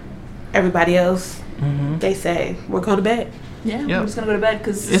 Everybody else, they say, we're going to bed. Yeah, we're just going to go to bed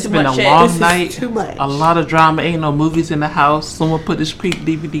because it's been a long night. Too much. A lot of drama. Ain't no movies in the house. Someone put this creep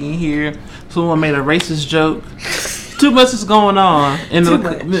DVD in here. Someone made a racist joke. Too much is going on in the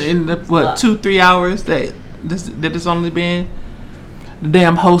 2-3 hours that it's only been. The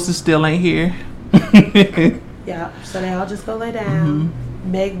damn hostess still ain't here. Yeah, so they all just go lay down.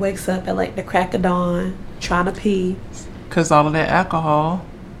 Meg wakes up at like the crack of dawn, trying to pee. Cause all of that alcohol,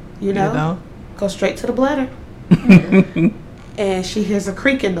 you know, go straight to the bladder. And she hears a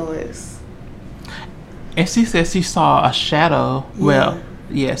creaking noise. And she says she saw a shadow. Yeah. Well,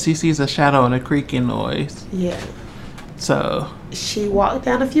 yeah, she sees a shadow and a creaking noise. Yeah. So she walked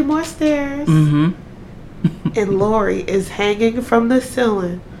down a few more stairs. And Lori is hanging from the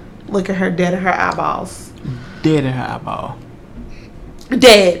ceiling. Look at her, dead in her eyeballs. Dead in her eyeball.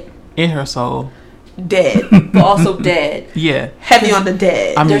 Dead. In her soul. Dead. But also dead. Yeah. Heavy on the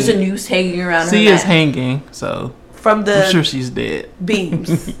dead. I mean, there's a noose hanging around her neck. She is hanging, so. From the. I'm sure she's dead. Beams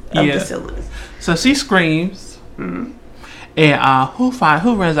of the ceiling. So she screams. And who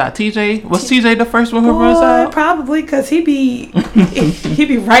runs out? TJ? Was TJ the first one who runs out? Probably, because he be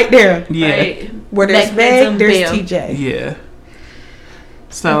right there. Yeah. Right. Where there's Meg, there's TJ. Yeah.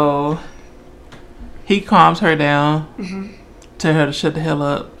 So he calms her down. Tell her to shut the hell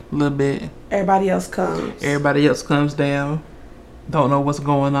up a little bit. Everybody else comes down. Don't know what's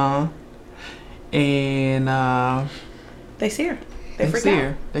going on. And they see her.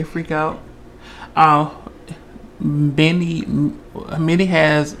 They freak out. Minnie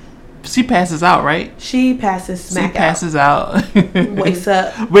she passes out, right? She passes out. Wakes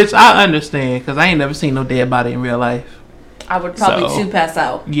up. Which I understand, because I ain't never seen no dead body in real life. I would probably too pass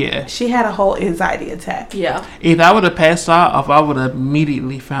out. Yeah. She had a whole anxiety attack. Yeah. If I would have passed out, I would have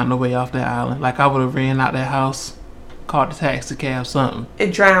immediately found a way off that island. Like, I would have ran out that house called a taxi cab, something.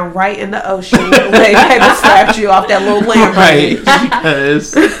 It drowned right in the ocean. They had slapped you off that little land Right, bridge.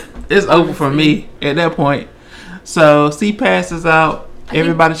 because it's over for me at that point. So C passes out.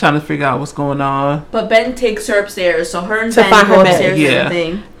 Everybody trying to figure out what's going on. But Ben takes her upstairs, so her and To Ben find go her bed. upstairs Yeah. and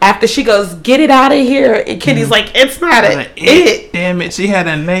everything. After she goes, get it out of here, and Kitty's like, it's not it. Damn it, she had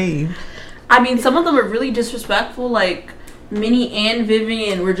a name. I mean, some of them are really disrespectful. Like Minnie and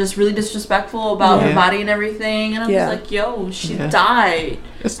Vivian were just really disrespectful about her body and everything. And I'm just like, yo, she died.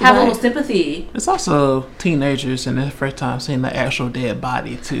 Have a little sympathy. It's also teenagers and their first time seeing the actual dead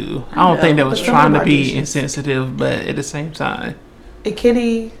body too. I don't think they was trying to be insensitive, but at the same time. And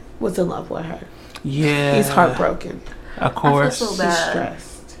Kitty was in love with her. Yeah. He's heartbroken. Of course. I feel so bad. He's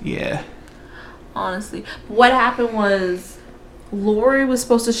stressed. Yeah. Honestly. What happened was Lori was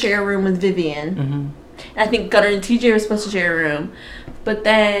supposed to share a room with Vivian. Mm-hmm. And I think Gunnar and TJ were supposed to share a room. But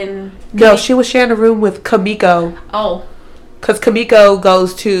then... No, she was sharing a room with Kamiko. Oh. Because Kamiko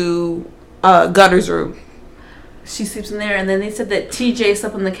goes to Gunnar's room. She sleeps in there. And then they said that TJ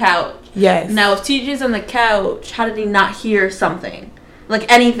slept on the couch. Yes. Now, if TJ's on the couch, how did he not hear something? Like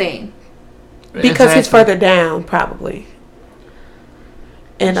anything? Because he's further down, probably.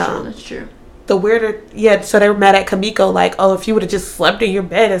 And That's true. the weirder, so they were mad at Kamiko, like, oh, if you would have just slept in your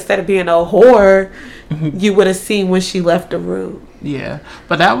bed instead of being a whore, you would have seen when she left the room. Yeah,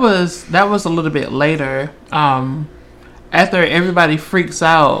 but that was a little bit later. After everybody freaks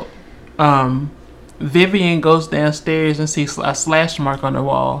out, Vivian goes downstairs and sees a slash mark on the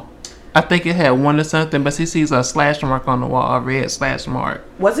wall. I think it had 1 or something, but she sees a slash mark on the wall, a red slash mark.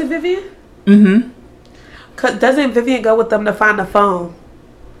 Was it Vivian? Mm-hmm. Cause doesn't Vivian go with them to find the phone?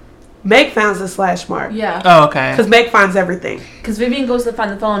 Meg finds the slash mark. Yeah. Oh, okay. Because Meg finds everything. Because Vivian goes to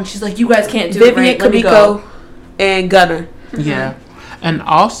find the phone. She's like, you guys can't do Vivian, it right. Let me Kamiko, go. and Gunnar. Yeah. And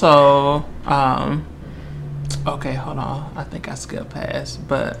also, okay, hold on. I think I skipped past.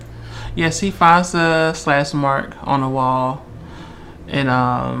 But, yes, he finds the slash mark on the wall.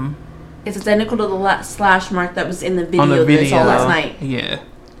 And, it's identical to the slash mark that was in the video, on the that video they saw last night. Yeah.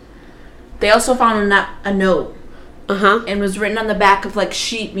 They also found a note. Uh-huh. And was written on the back of, like,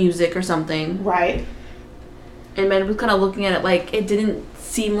 sheet music or something. Right. And Ben was kind of looking at it like it didn't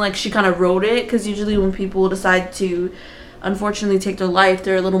seem like she kind of wrote it. Because usually when people decide to, unfortunately, take their life,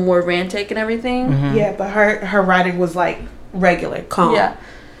 they're a little more rantic and everything. Mm-hmm. Yeah, but her writing was, like, regular, calm. Yeah.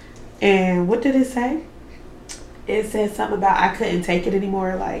 And what did it say? It said something about I couldn't take it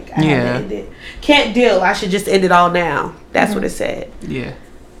anymore. Like, I had to end it. Can't deal. I should just end it all now. That's what it said. Yeah.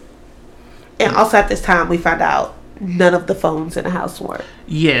 And also at this time, we found out none of the phones in the house work.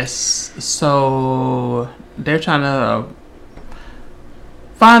 Yes. So they're trying to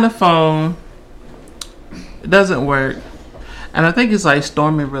find a phone. It doesn't work. And I think it's like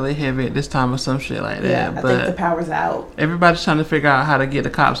storming really heavy at this time or some shit like that. Yeah, I but think the power's out. everybody's trying to figure out how to get the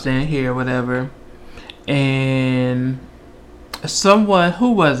cops in here or whatever. And someone,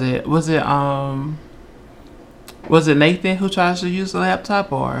 who was it? Was it Nathan who tries to use the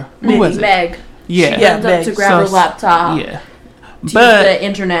laptop, or who was it? Meg. Yeah. She ends up to grab her laptop. Yeah. To But use the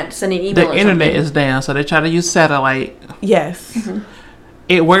internet, sending email. the internet is down, so they try to use satellite. Yes. Mm-hmm.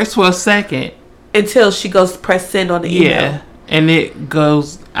 It works for a second. Until she goes to press send on the email. Yeah. And it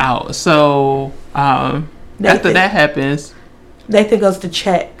goes out. So after that happens, Nathan goes to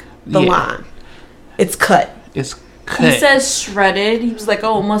check the line. It's cut. It's cut. He says shredded. He was like,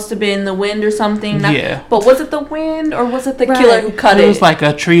 oh, it must have been the wind or something. Yeah. But was it the wind or was it the killer who cut it? It was like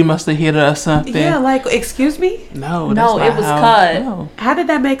a tree must have hit her or something. Yeah, like, excuse me? No, No, that's it was not cut. No. How did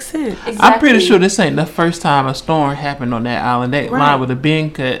that make sense? Exactly. I'm pretty sure this ain't the first time a storm happened on that island. That line would have been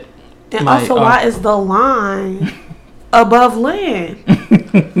cut. And also, why is the line above land?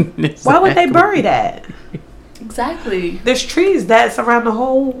 Exactly. Why would they bury that? Exactly. There's trees that surround the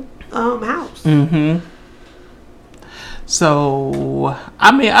whole house. Mm-hmm. So,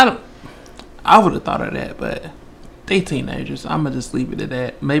 I mean, I would have thought of that, but they teenagers. I'm going to just leave it at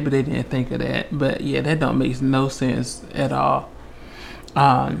that. Maybe they didn't think of that. But, yeah, that don't make no sense at all.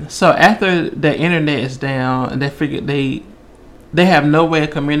 So, after the internet is down, and they figured they have no way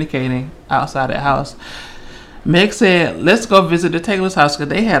of communicating outside the house, Meg said, let's go visit the Taylor's house because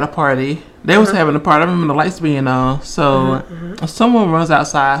they had a party. They was having a party. I remember the lights being on. So, someone runs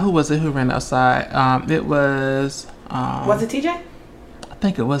outside. Who was it who ran outside? It was... was it TJ? I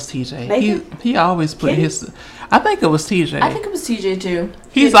think it was TJ. Nathan? He always put his... I think it was TJ. I think it was TJ too.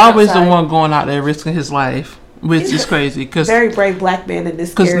 He's always the one going out there risking his life, which is crazy. Cause, very brave black man in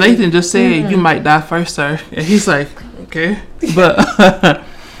this because Nathan just said, you might die first, sir. And he's like, okay. But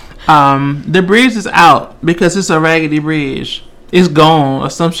the bridge is out because it's a raggedy bridge. It's gone or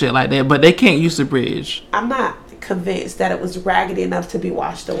some shit like that. But they can't use the bridge. I'm not convinced that it was raggedy enough to be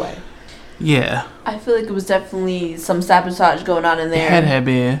washed away. Yeah. I feel like it was definitely some sabotage going on in there. It had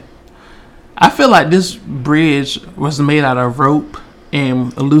been. I feel like this bridge was made out of rope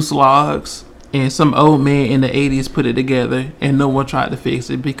and loose logs, and some old man in the 80s put it together, and no one tried to fix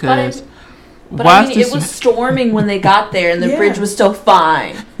it because. But I mean, it was storming when they got there, and the bridge was still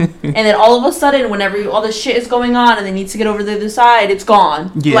fine. And then all of a sudden, whenever all this shit is going on, and they need to get over to the other side, it's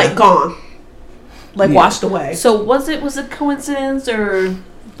gone. Yeah. Like gone. Like washed away. So was it coincidence, or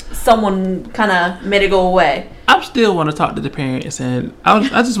someone kind of made it go away? I still want to talk to the parents, and I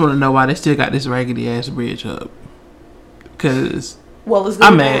just want to know why they still got this raggedy ass bridge up. Cause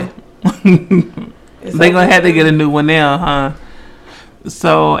I'm mad. They gonna have to get a new one now, huh?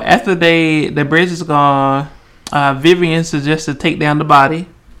 So after the bridge is gone, Vivian suggested take down the body,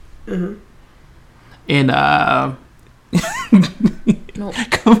 and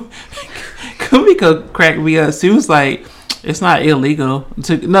Kumiko cracked me up. She was like, "It's not illegal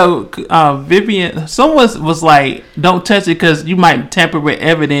to Vivian." Someone was like, "Don't touch it because you might tamper with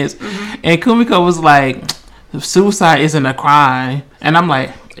evidence," and Kumiko was like, "Suicide isn't a crime," and I'm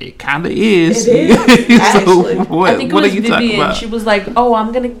like. It kind of is. It is. So what I think it what was are you Vivian. talking about? She was like, "Oh,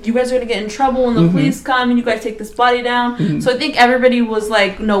 you guys are gonna get in trouble when the police come and you guys take this body down." So I think everybody was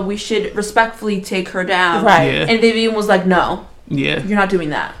like, "No, we should respectfully take her down." Right. Yeah. And Vivian was like, "No, Yeah. you're not doing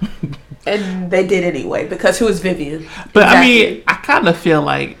that." And they did anyway because who is Vivian? But Exactly. I mean, I kind of feel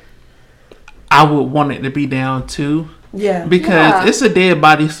like I would want it to be down too. Yeah. Because it's a dead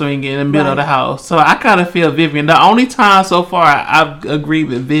body swinging in the middle of the house. So I kind of feel Vivian. The only time so far I've agreed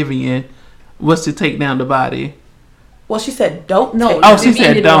with Vivian was to take down the body. Well, she said don't. No. take She it.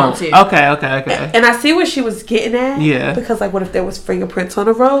 said didn't don't. want to. Okay. And I see what she was getting at. Yeah. Because like, what if there was fingerprints on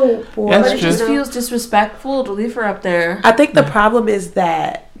the road? Or, That's But it true. just feels disrespectful to leave her up there. I think the problem is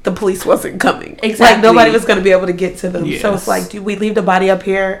that the police wasn't coming. Exactly. Like nobody was going to be able to get to them. Yes. So it's like, do we leave the body up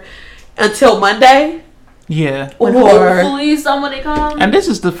here until Monday? Yeah. When Or- hopefully somebody comes. And this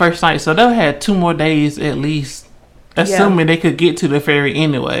is the first night, so they'll have 2 more days at least, assuming they could get to the ferry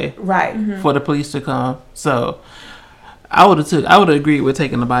anyway Right. for the police to come. So I would have agreed with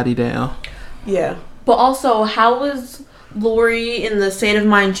taking the body down. Yeah. But also, how was Lori in the state of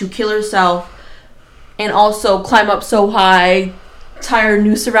mind to kill herself and also climb up so high, tie her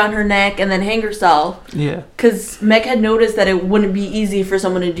noose around her neck, and then hang herself? Yeah. Because Meg had noticed that it wouldn't be easy for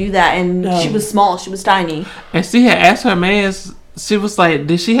someone to do that, and No. she was small, she was tiny. And she had asked her man, she was like,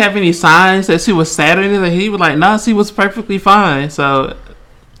 did she have any signs that she was sad or anything? He was like, no, she was perfectly fine. So,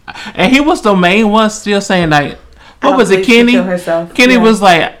 and he was the main one still saying like, what was it, Kenny? Kenny was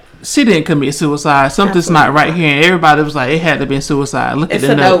like, she didn't commit suicide. Something's not right here. And everybody was like, it had to be suicide. Look It's at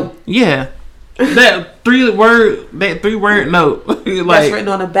the a note. Yeah. That three word note. Like, that's written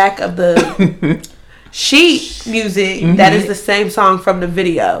on the back of the sheet music. That is the same song from the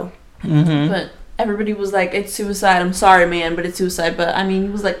video. But everybody was like, it's suicide. I'm sorry, man, but it's suicide. But, I mean, he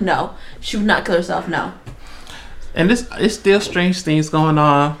was like, no. She would not kill herself, no. And it's still strange things going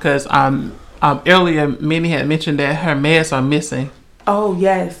on because earlier Minnie had mentioned that her meds are missing. Oh,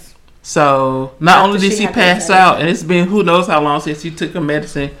 yes. So not After only did she she had pass that out, and it's been who knows how long since she took her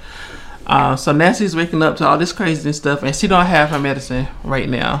medicine. So now she's waking up to all this crazy stuff, and she don't have her medicine right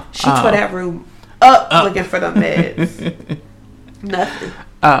now. She tore that room up looking for the meds. Nothing.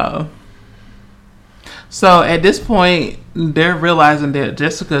 So at this point, they're realizing that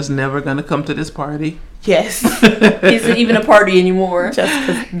Jessica's never gonna come to this party. Yes. Isn't even a party anymore.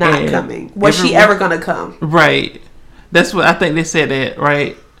 Jessica's not And coming. Was she ever going to come? Right. That's what I think they said that,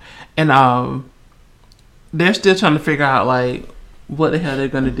 right? And they're still trying to figure out like what the hell they're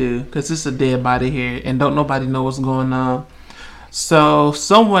gonna do because it's a dead body here, and don't nobody know what's going on. So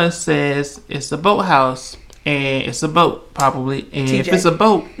someone says it's a boathouse, and it's a boat probably. And TJ. if it's a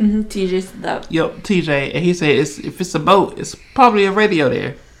boat, TJ said that. yep, TJ, and he said if it's a boat, it's probably a radio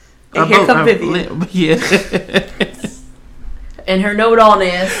there. And here comes Vivian. Yeah. And her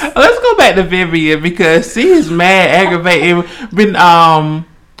know-it-allness. Let's go back to Vivian because she is mad, aggravated. Been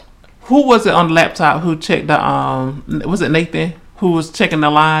who was it on the laptop who checked the was it Nathan who was checking the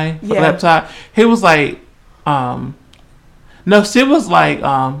line for the laptop? He was like no, she was like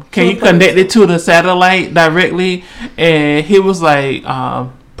can you connect it to the satellite directly? And he was like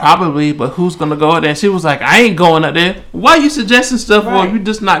probably, but who's gonna go there? And she was like, I ain't going up there. Why you suggesting stuff or you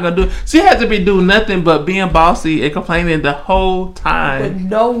just not gonna do it? She had to be doing nothing but being bossy and complaining the whole time. With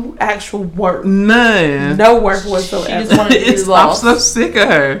no actual work. None. No work whatsoever. She just wanted to be the boss. I'm so sick of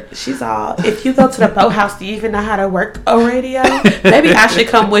her. She's all, if you go to the boathouse, do you even know how to work a radio? Maybe I should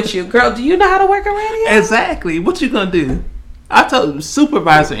come with you. Girl, do you know how to work a radio? Exactly. What you gonna do? I told you,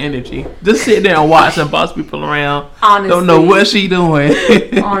 supervisor energy. Just sit there and watch and boss people around. Honestly. Don't know what she doing.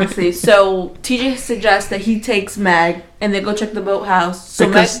 Honestly. So TJ suggests that he takes Meg and they go check the boathouse. So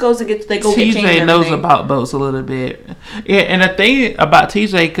Because Meg goes and they go get changed and TJ knows everything. about boats a little bit. Yeah, and the thing about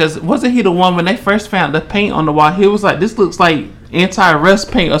TJ, because wasn't he the one when they first found the paint on the wall? He was like, this looks like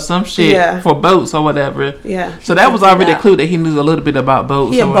anti-rust paint or some shit for boats or whatever. Yeah. So that was already a clue that he knew a little bit about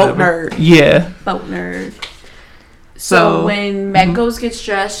boats. He a or boat whatever. nerd. Yeah. Boat nerd. So when Meg goes gets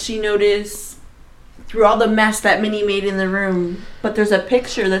dressed, she noticed through all the mess that Minnie made in the room, but there's a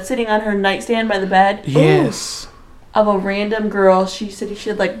picture that's sitting on her nightstand by the bed. Yes. Of a random girl. She said she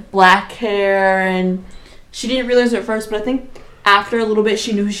had like black hair, and she didn't realize it at first, but I think after a little bit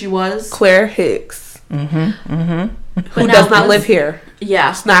she knew who she was. Claire Hicks. Who does not live here. Yeah.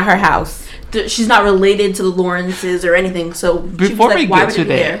 It's not her house. She's not related to the Lawrences or anything, so Before she was like, we why get would to it be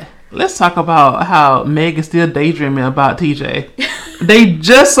that, there? let's talk about how Meg is still daydreaming about TJ. They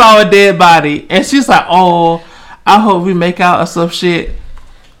just saw a dead body, and she's like, "Oh, I hope we make out or some shit."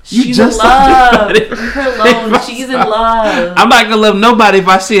 She's in love. Leave her alone. She's in love. I'm not gonna love nobody if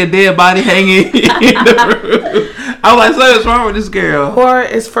I see a dead body hanging in the room. I'm like, so what's wrong with this girl? Horror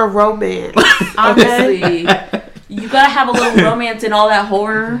is for romance. Honestly, you gotta have a little romance in all that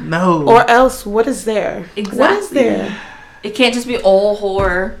horror. No. Or else, what is there? Exactly. What is there? It can't just be all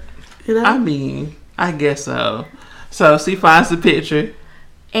horror. You know? I mean, I guess so. So she finds the picture.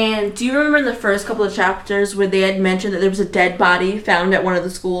 And do you remember in the first couple of chapters where they had mentioned that there was a dead body found at one of the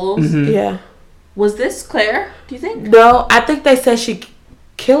schools? Mm-hmm. Yeah. Was this Claire, do you think? No, I think they said she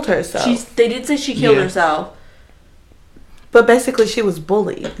killed herself. They did say she killed herself. But basically, she was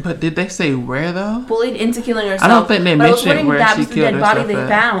bullied. But did they say where though? Bullied into killing herself. I don't think they mentioned where that she was the killed dead body herself they at.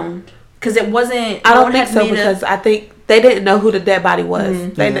 found. Because it wasn't... I don't think so because I think they didn't know who the dead body was.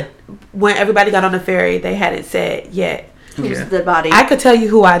 When everybody got on the ferry, they hadn't said yet. Who was the dead body? I could tell you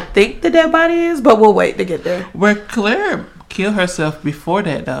who I think the dead body is, but we'll wait to get there. Where Claire killed herself before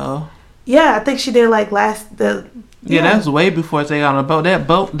that though. Yeah, I think she did like Yeah, that was way before they got on the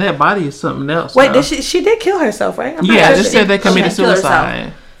boat. That body is something else. Wait, though. she did kill herself, right? I just said they committed She killed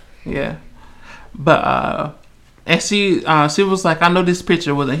suicide. Yeah, but and she was like, I know this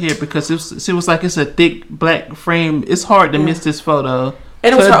picture wasn't here because she was like, it's a thick black frame. It's hard to miss this photo.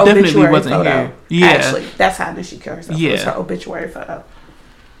 And it was so her definitely obituary wasn't photo. here. Yeah, actually, that's how I knew she killed herself. Yeah, it was her obituary photo.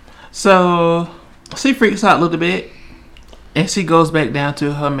 So she freaks out a little bit, and she goes back down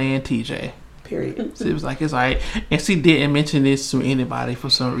to her man TJ. Period. She was like, it's alright, and she didn't mention this to anybody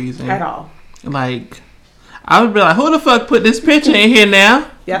for some reason At all. Like, I would be like, who the fuck put this picture in here now?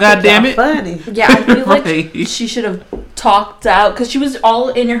 Yeah, God damn it! Funny. Yeah, I feel like Right. she should have talked out because she was all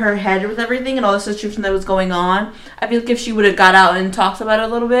in her head with everything and all the situation that was going on. I feel like if she would have got out and talked about it a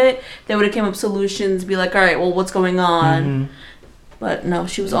little bit, they would have came up with solutions. Be like, all right, well, what's going on? Mm-hmm. But no,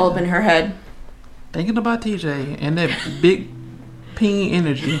 she was all up in her head. Thinking about TJ and that big peen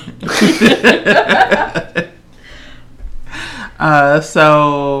energy.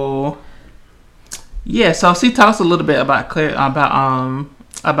 So she talks a little bit about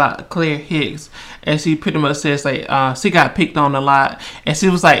Claire Hicks, and she pretty much says like she got picked on a lot, and she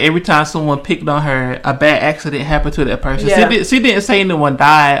was like every time someone picked on her, a bad accident happened to that person. Yeah. She didn't say anyone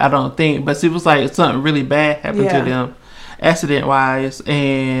died, I don't think, but she was like something really bad happened to them, accident wise,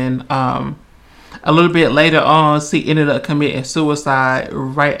 and a little bit later on, she ended up committing suicide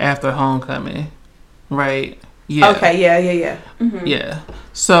right after homecoming. Right? Yeah. Okay. Yeah. Mm-hmm. Yeah.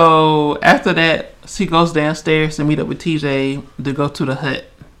 So after that, she goes downstairs to meet up with TJ to go to the hut,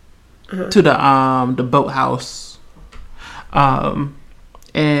 to the boathouse,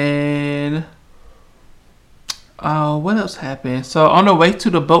 and what else happened? So on the way to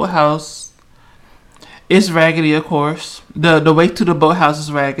the boathouse, it's raggedy, of course. The way to the boathouse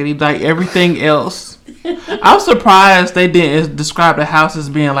is raggedy, like everything else. I'm surprised they didn't describe the house as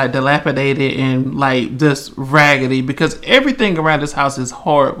being like dilapidated and like just raggedy because everything around this house is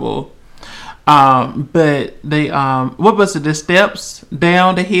horrible. But they what was it? The steps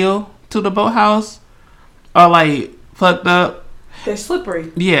down the hill to the boathouse are like fucked up. They're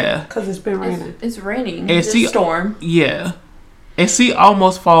slippery. Yeah, because it's been raining. It's raining. And It's a storm. Yeah, and she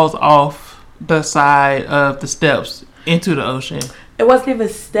almost falls off the side of the steps into the ocean. It wasn't even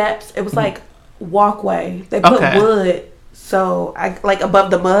steps. It was like walkway. They put wood so like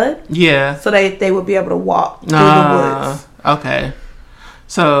above the mud. Yeah. So they would be able to walk through the woods. Okay.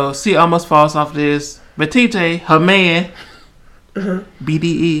 So she almost falls off this, but TJ, her man,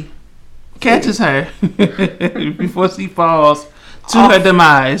 BDE, catches her before she falls to her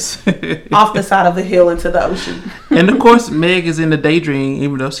demise. Off the side of the hill into the ocean. And of course, Meg is in the daydream,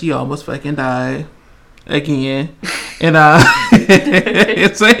 even though she almost fucking died again. And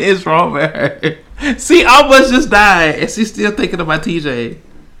it's wrong with her. She almost just died, and she's still thinking about TJ.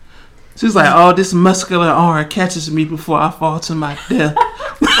 She's like, "Oh, this muscular arm catches me before I fall to my death."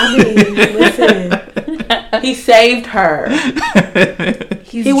 I mean, listen, he saved her.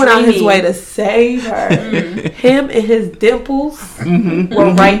 He went out his way to save her. Mm-hmm. Him and his dimples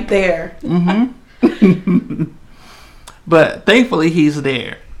were right there. But thankfully, he's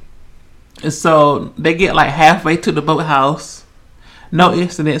there. And so they get like halfway to the boathouse. No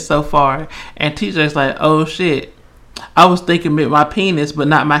incident so far. And TJ's like, "Oh shit. I was thinking with my penis, but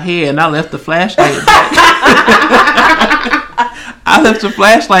not my head, and I left the flashlight back." I left the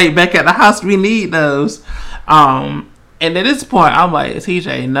flashlight back at the house. We need those. And at this point, I'm like,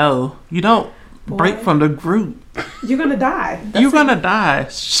 TJ, no, you don't break from the group. You're gonna die. You're gonna die.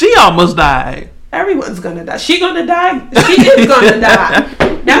 She almost died. Everyone's gonna die. She gonna die. She is gonna die.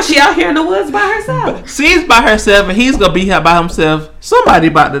 Now she out here in the woods by herself. She's by herself, and he's gonna be here by himself. Somebody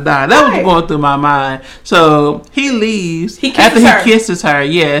about to die. That was going through my mind. So he leaves after he kisses her.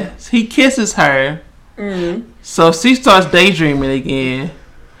 Yes, he kisses her. Mm. So she starts daydreaming again,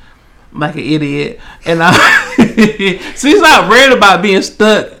 like an idiot. And she's not worried about being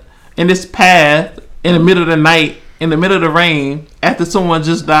stuck in this path in the middle of the night, in the middle of the rain, after someone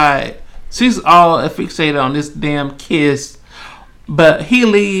just died. She's all fixated on this damn kiss. But he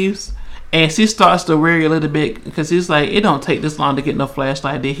leaves, and she starts to worry a little bit because he's like, it don't take this long to get no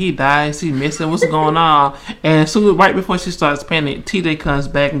flashlight. Did he die? Is he missing? What's going on? And so right before she starts panicking, TJ comes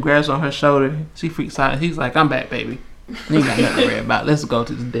back and grabs on her shoulder. She freaks out. He's like, "I'm back, baby. You ain't got nothing to worry about. Let's go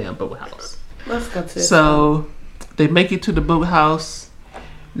to the damn boathouse." Let's go to So they make it to the boathouse.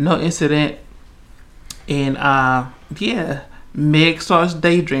 No incident. And yeah, Meg starts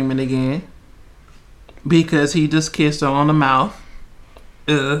daydreaming again because he just kissed her on the mouth.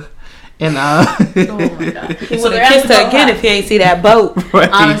 And oh my God. He would have kissed her again if he ain't see that boat. Right.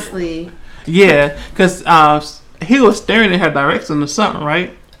 Honestly. Yeah, because he was staring in her direction or something,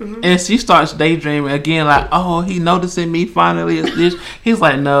 right? Mm-hmm. And she starts daydreaming again, like, "Oh, he noticing me finally." It's this. He's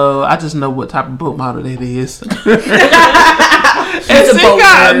like, "No, I just know what type of boat model that is." And she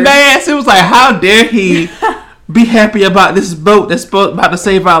got mad. She was like, "How dare he be happy about this boat that's about to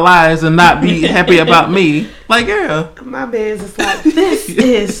save our lives and not be happy about me?" Like, girl. My man's just like, "This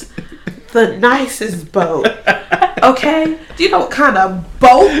is the nicest boat." Okay? Do you know what kind of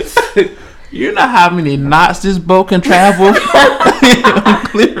boat? You know how many knots this boat can travel?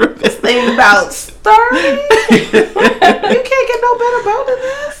 This thing about sturdy. You can't get no better boat than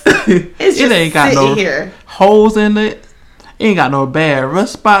this. It's just ain't got no holes in it. It ain't got no bad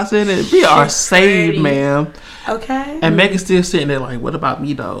rust spots in it. We are saved, ma'am. Okay. And Megan's still sitting there like, "What about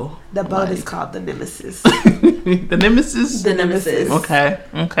me, though?" The boat is called the Nemesis. The Nemesis? The Nemesis. Okay.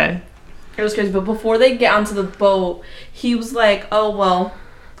 It was crazy. But before they get onto the boat, he was like, "Oh, well,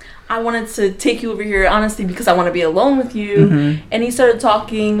 I wanted to take you over here, honestly, because I want to be alone with you." Mm-hmm. And he started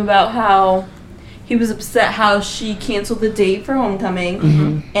talking about how he was upset how she canceled the date for homecoming.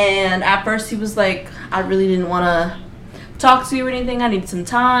 Mm-hmm. And at first he was like, "I really didn't want to talk to you or anything. I need some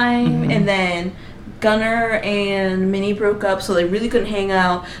time." Mm-hmm. And then Gunnar and Minnie broke up, so they really couldn't hang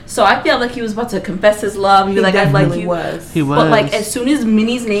out. So I felt like he was about to confess his love and be like, "I like you." He was. But like as soon as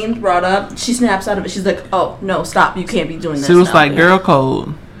Minnie's name's brought up, she snaps out of it. She's like, "Oh no, stop! You can't be doing this." She was like, "Girl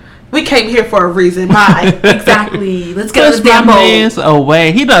code. We came here for a reason." Bye. Exactly. Let's get this damn boat. boat. Man's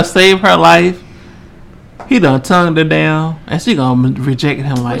away. He done saved her life. He done tongued her down, and she gonna reject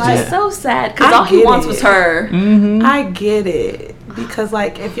him like that. It's so sad because all he wants was her. Mm-hmm. I get it, because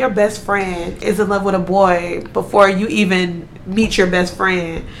like if your best friend is in love with a boy before you even meet your best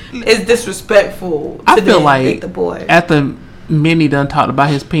friend, it's disrespectful to I feel like the boy. After Minnie done talked about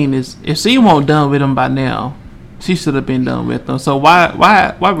his penis, if she won't done with him by now, she should have been done with him. So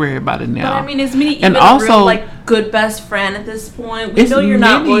why worry about it now? But I mean, is Minnie even a real like good best friend at this point? We know you're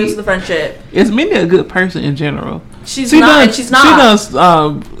not loyal to the friendship. Is Minnie a good person in general? She's not. She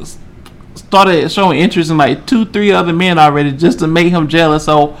done started showing interest in like 2-3 other men already just to make him jealous.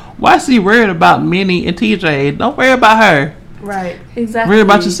 So why is she worried about Minnie and TJ? Don't worry about her. Right. Exactly. Worry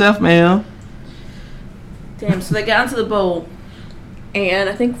about yourself, man. Damn. So they got onto the boat. And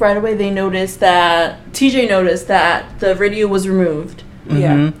I think right away TJ noticed that the radio was removed. Mm-hmm.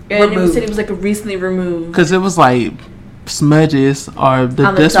 Yeah. And it said it was like recently removed. Because it was like smudges or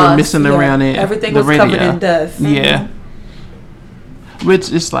the dust were missing around it. Everything was covered in dust. Yeah. Which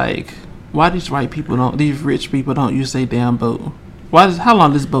is like, why these rich people don't use their damn boat? How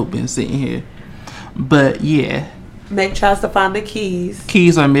long this boat been sitting here? But yeah. Meg tries to find the keys.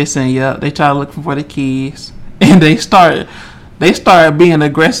 Keys are missing, yep. They try looking for the keys. And they start being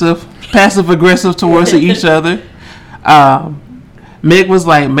aggressive, passive aggressive towards each other. Meg was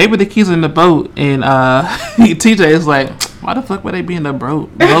like, maybe the keys are in the boat, and TJ is like, why the fuck would they be in the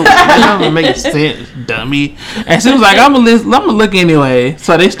boat? That doesn't make sense, dummy. And she was like, I'm gonna look anyway.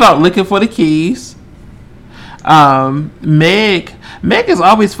 So they start looking for the keys. Meg is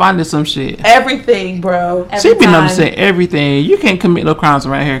always finding some shit. Everything, bro. She be noticing everything. You can't commit no crimes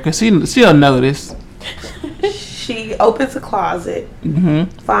around here because she'll notice. She opens a closet, Mm-hmm.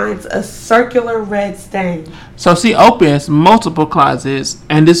 finds a circular red stain. So she opens multiple closets,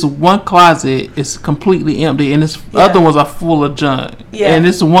 and this one closet is completely empty, and this other ones are full of junk. Yeah. And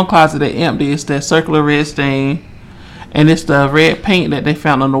this one closet that empty is that circular red stain, and it's the red paint that they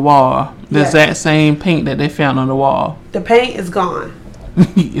found on the wall. The exact same paint that they found on the wall. The paint is gone.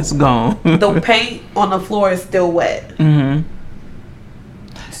 It's gone. The paint on the floor is still wet. Mm-hmm.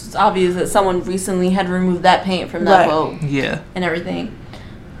 It's obvious that someone recently had removed that paint from that boat. Yeah. And everything.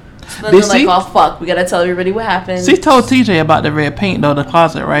 So then they're like, oh, fuck, we gotta tell everybody what happened. She told TJ about the red paint, though, the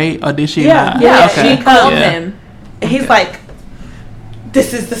closet, right? Or did she not? Yeah, okay. she called him. And he's like,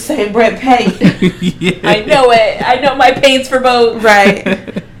 this is the same red paint. Yeah. I know it. I know my paints for both. Right.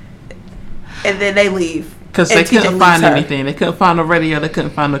 And then they leave. Because they couldn't find anything. They couldn't find the radio. They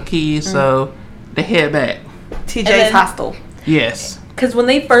couldn't find the keys. So they head back. TJ's hostile. Yes. Because when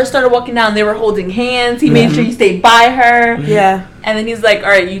they first started walking down, they were holding hands. He made sure he stayed by her. Yeah. And then he's like, all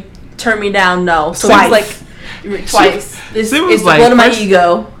right, you turn me down. No. So Twice. he's like, twice. This is like, blood of my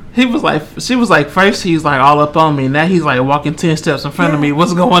ego. She was like, first he's like all up on me. Now he's like walking 10 steps in front of me.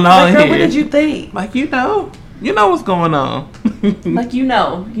 What's going on girl, here? what did you think? Like, you know what's going on. Like, you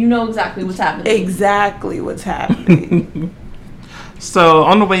know exactly what's happening. Exactly what's happening. So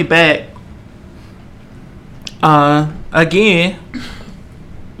on the way back, again,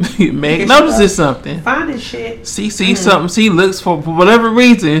 Meg notices something. Finding shit. She sees something. She looks for whatever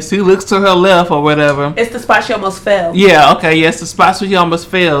reason. She looks to her left or whatever. It's the spot she almost fell. Yeah, okay, yes, the spot where she almost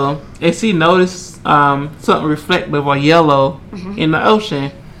fell. And she noticed something reflective or yellow in the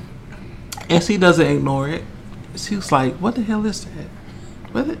ocean. And she doesn't ignore it. She was like, what the hell is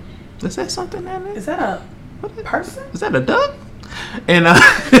that? Is that something down there? Is that a person? Is that a duck? And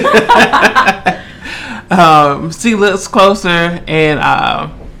she looks closer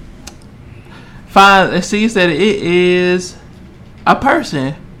and finds and sees that it is a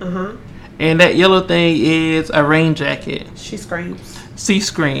person. And that yellow thing is a rain jacket. She screams. She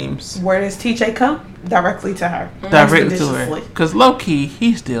screams. Where does TJ come? Directly to her. Directly to her. Because low key,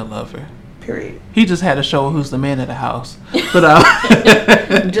 he still love her. Period. He just had to show her who's the man of the house. But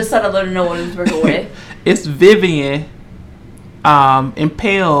just had to let her know what he was working with. It's Vivian.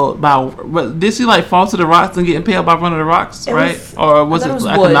 Impaled by. Did she like fall to the rocks and get impaled by one of the rocks? Or was it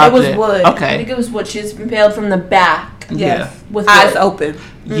like wood. an object? It was wood. Okay. I think it was wood. She was impaled from the back. Yes. Yeah. With eyes open.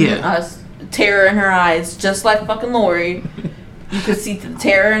 Yeah. Terror in her eyes, just like fucking Lori. You could see the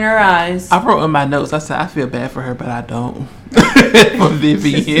terror in her eyes. I wrote in my notes. I said I feel bad for her, but I don't. For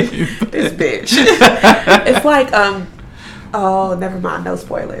Vivian. This bitch. It's like oh, never mind. No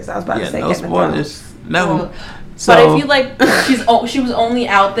spoilers. I was about to say no spoilers. No. But I feel like she was only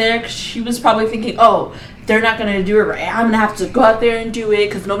out there because she was probably thinking, oh, they're not going to do it right. I'm going to have to go out there and do it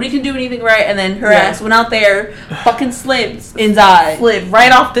because nobody can do anything right. And then her ass went out there, fucking slipped and died. Slid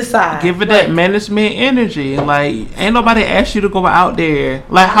right off the side. Give it that management energy. Like, ain't nobody asked you to go out there.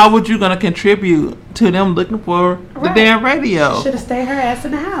 Like, how would you going to contribute to them looking for the damn radio? Should have stayed her ass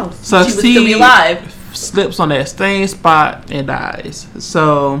in the house. So she would still be alive. Slips on that same spot and dies.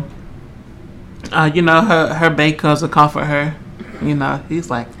 So, her bae comes to comfort her. He's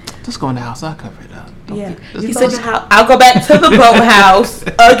like, just go in the house. I'll cover it up. He said, I'll go back to the boathouse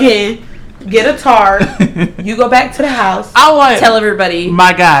again. Get a tarp. You go back to the house. I like tell everybody.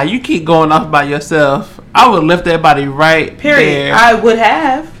 My guy, you keep going off by yourself. I would lift that body right there. I would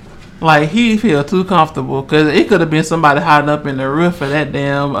have. Like, he feel too comfortable because it could have been somebody hiding up in the roof of that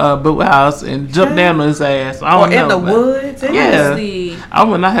damn boathouse and jumped down on his ass. I don't know. Or in the woods. Yeah. I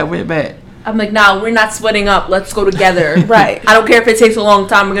would not have went back. I'm like, nah, we're not sweating up. Let's go together. Right. I don't care if it takes a long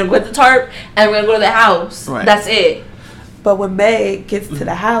time. We're going to go get the tarp and we're going to go to the house. Right. That's it. But when Meg gets to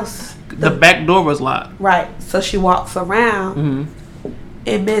the house, the back door was locked. Right. So she walks around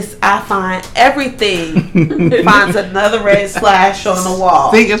and I find everything. Finds another red slash on the wall.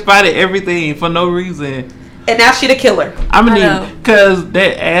 Think it's spotted everything for no reason. And now she the killer. Because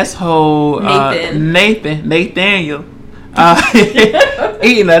that asshole Nathaniel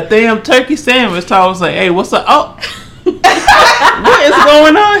eating a damn turkey sandwich. So I was like, hey, what's up? Oh, what is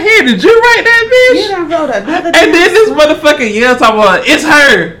going on here? Did you write that, bitch? You done wrote another. And then this motherfucker yells, "I want it's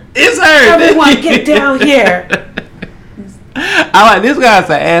her! It's her! Everyone get down here!" I'm like, this guy's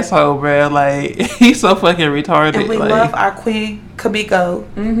an asshole, bro. Like, he's so fucking retarded. And we like, love our queen, Kamiko.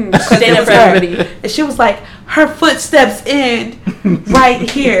 Stand up for everybody. And she was like, her footsteps end right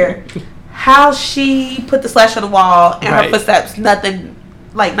here. How she put the slash on the wall and her footsteps, nothing,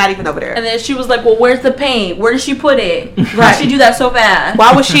 like, not even over there. And then she was like, well, where's the paint? Where did she put it? Why did she do that so fast?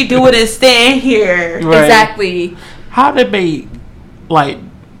 Why would she do it and stand here? Right. Exactly. How did they, like,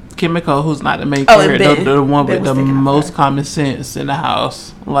 Kimiko, who's not the main character, the one with the most common sense in the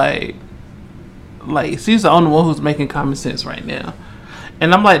house. Like, she's the only one who's making common sense right now.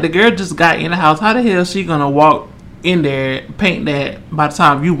 And I'm like, the girl just got in the house. How the hell is she gonna walk in there, paint that by the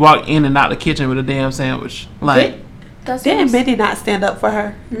time you walk in and out the kitchen with a damn sandwich? Like, didn't Minnie not stand up for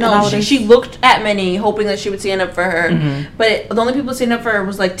her? No, she looked at Minnie hoping that she would stand up for her. Mm-hmm. But the only people standing up for her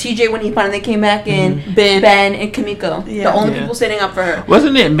was like TJ when he finally came back in, Ben and Kamiko. Yeah. The only people standing up for her.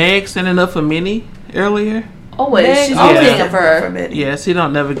 Wasn't it Meg standing up for Minnie earlier? Always. She's always standing up for her. Yeah, she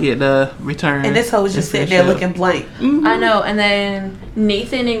don't never get the return. And this hoe was just sitting there looking blank. Mm-hmm. I know. And then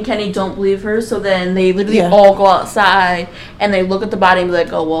Nathan and Kenny don't believe her, so then they literally all go outside and they look at the body and be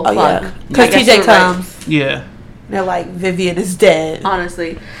like, oh, well, fuck. Because TJ comes. Right. Yeah. They're like, Vivian is dead.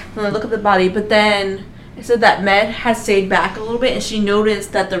 Honestly. When they look at the body. But then it said that Med had stayed back a little bit and she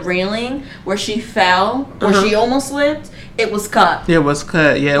noticed that the railing where she fell, where she almost slipped, it was cut. It was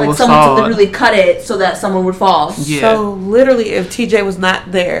cut. Yeah, like it was someone literally cut it so that someone would fall. Yeah. So literally, if TJ was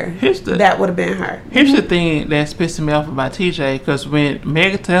not there, that would have been her. Here's the thing that's pissing me off about TJ, because when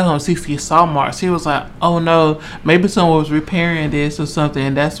Meg tell him she saw marks, he was like, "Oh no, maybe someone was repairing this or something,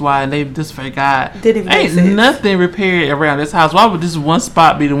 and that's why they just forgot." Didn't even Ain't nothing repaired around this house. Why would this one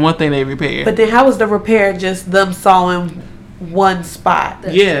spot be the one thing they repaired? But then, how was the repair just them sawing one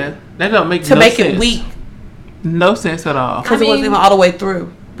spot? Yeah, that don't make to make it weak. No sense at all. Because it wasn't even all the way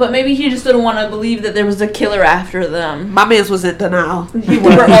through. But maybe he just didn't want to believe that there was a killer after them. My man was in denial. We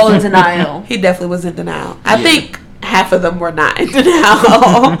were all in denial. He definitely was in denial. I think half of them were not in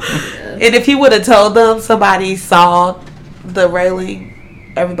denial. And if he would have told them somebody saw the railing,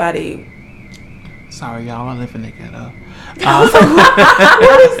 Sorry, y'all. I live in the ghetto.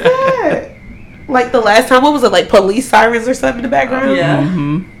 What is that? Like the last time, what was it? Like police sirens or something in the background? Yeah.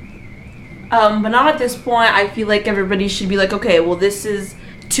 Mm-hmm. But now at this point, I feel like everybody should be like, okay, well, this is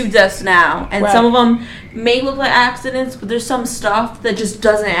 2 deaths now. And some of them may look like accidents, but there's some stuff that just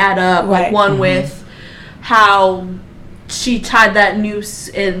doesn't add up. Right. Like one with how she tied that noose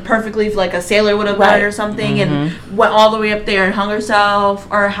in perfectly like a sailor would have done it or something, and went all the way up there and hung herself.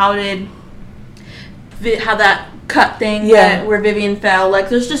 Or how that cut thing where Vivian fell. Like,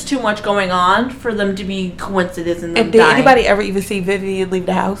 there's just too much going on for them to be coincidence in them and did anybody ever even see Vivian leave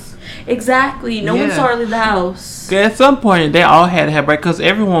the house? Exactly. No one saw her leave the house. At some point, they all had to have break because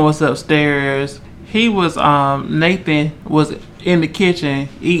everyone was upstairs. He was, Nathan was in the kitchen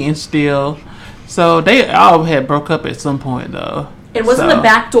eating still. So they all had broke up at some point, though. It wasn't the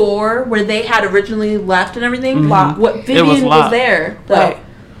back door where they had originally left and everything. What Vivian was there, though. Right.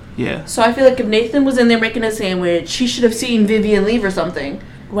 Yeah. So I feel like if Nathan was in there making a sandwich, he should have seen Vivian leave or something.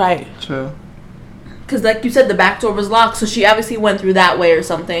 Right. True. Because like you said, the back door was locked, so she obviously went through that way or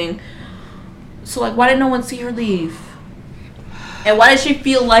something. So like, why did no one see her leave? And why did she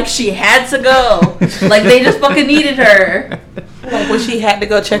feel like she had to go? Like they just fucking needed her. Like when she had to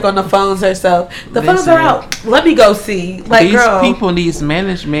go check on the phones herself. The phones are out. Let me go see. Like, these girl, people needs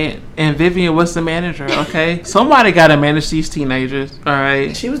management, and Vivian was the manager. Okay, somebody got to manage these teenagers. All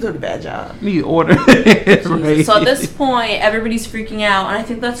right, she was doing a bad job. Need order. Right. So at this point, everybody's freaking out, and I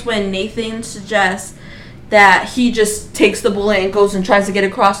think that's when Nathan suggests that he just takes the bullet and goes and tries to get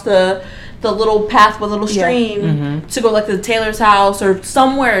across the little path with a little stream to go like to the Taylor's house or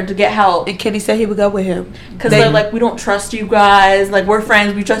somewhere to get help. And Kenny said he would go with him. Because they're like, we don't trust you guys. Like, we're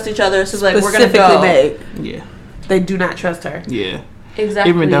friends. We trust each other. So, like, we're going to go. Meg. Yeah. They do not trust her. Yeah.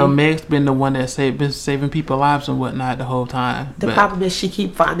 Exactly. Even though Meg's been the one that's been saving people's lives and whatnot the whole time. The problem is she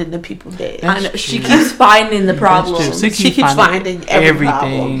keeps finding the people dead. I know. She keeps finding the problem. She keeps finding everything.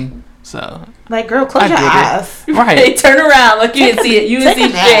 Problem. So, like, girl, close your eyes. Right. Hey, turn around like you didn't see it. You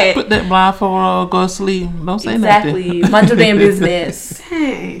didn't see shit. Put that blindfold on, go to sleep. Don't say nothing. Mind your damn business.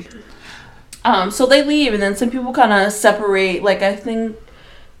 Hey. So they leave, and then some people kind of separate. Like, I think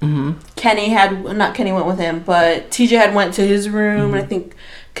Kenny went with him, but TJ had went to his room, and I think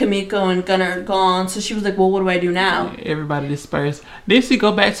Kamiko and Gunnar are gone. So she was like, well, what do I do now? Everybody dispersed. Did she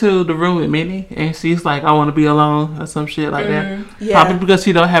go back to the room with Minnie? And she's like, I want to be alone or some shit like that? Yeah. Probably because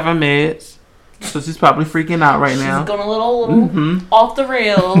she don't have her meds. So she's probably freaking out right now. She's going a little off the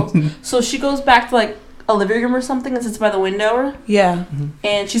rails. So she goes back to, like, a living room or something and sits by the window. Yeah.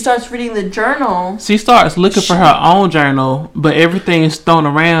 And she starts reading the journal. She starts looking for her own journal, but everything is thrown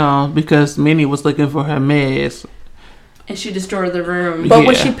around because Minnie was looking for her meds. And she destroyed the room. But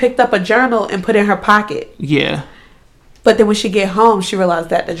when she picked up a journal and put it in her pocket. Yeah. But then when she get home, she realized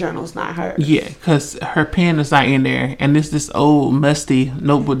that the journal's not hers. Yeah, because her pen is not in there. And it's this old, musty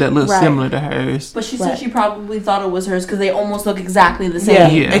notebook that looks similar to hers. But she said she probably thought it was hers because they almost look exactly the same.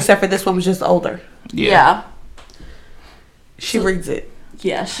 Yeah, except for this one was just older. Yeah. She reads it.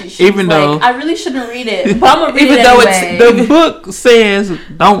 Yeah, she's even though I really shouldn't read it, but I'm gonna read even it though anyway. the book says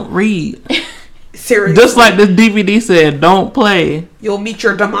don't read. Seriously. Just like the DVD said, don't play. You'll meet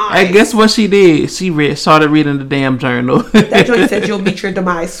your demise. And guess what she did? She started reading the damn journal. That joint said you'll meet your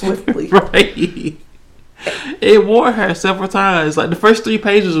demise swiftly. Right. It warned her several times. Like the first 3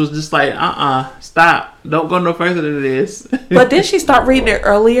 pages was just like, stop. Don't go no further than this. But then she stopped reading it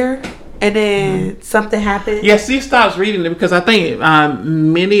earlier. And then something happened. Yeah, she stops reading it because I think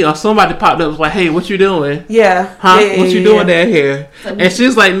Minnie or somebody popped up was like, hey, what you doing? Yeah. Huh? Yeah, what you doing down here? And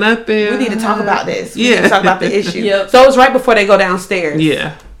she's like, nothing. We need to talk about this. We Yeah. need to talk about the issue. Yep. So it was right before they go downstairs.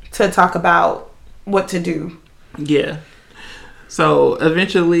 Yeah. To talk about what to do. Yeah. So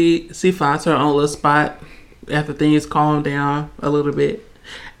eventually she finds her own little spot after things calm down a little bit.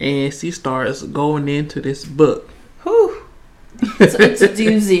 And she starts going into this book. Whew. It's a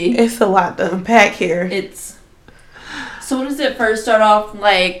doozy. It's a lot to unpack here. So what does it first start off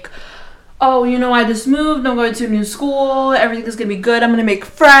like? Oh, I just moved. I'm going to a new school. Everything's gonna be good. I'm gonna make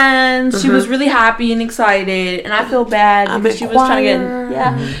friends. She was really happy and excited, and I feel bad because she was trying to get.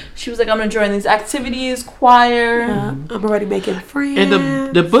 Yeah, she was like, I'm gonna join these activities, choir. Yeah, I'm already making friends.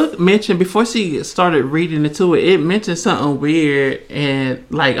 And the book mentioned before she started reading into it, it mentioned something weird and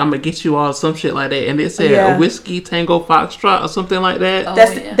like I'm gonna get you all some shit like that, and it said a whiskey tango foxtrot or something like that. Oh,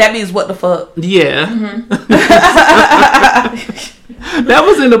 that means what the fuck? Yeah. That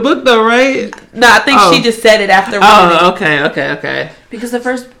was in the book though, right? No, I think she just said it after reading Okay. Because the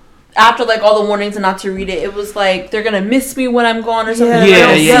first, after like all the warnings and not to read it, it was like they're gonna miss me when I'm gone or something.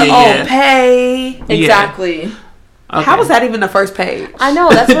 Yeah. Pay. Exactly. Okay. How was that even the first page? I know,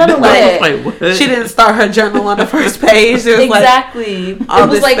 that's what I'm like. What? She didn't start her journal on the first page. It was exactly. All it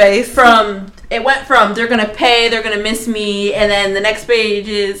was this like space. It went from they're gonna pay, they're gonna miss me, and then the next page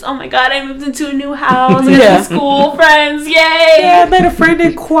is, oh my god, I moved into a new house, I got new school friends, yay! Yeah, I met a friend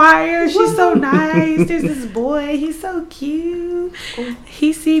in choir. She's so nice. There's this boy, he's so cute.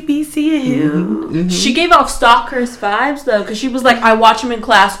 He CBC in him. Mm-hmm. She gave off stalkers vibes though, because she was like, I watch him in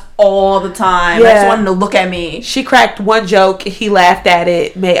class all the time. I just want him to look at me. She cracked one joke, he laughed at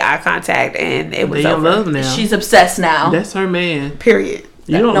it, made eye contact, and it was they in over. love now. She's obsessed now. That's her man. Period.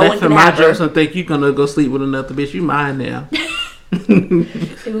 You don't no laugh one at can my have her. jokes and think you're gonna go sleep with another bitch. You mine now.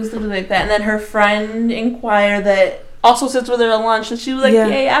 It was literally like that. And then her friend in choir that also sits with her at lunch, and she was like,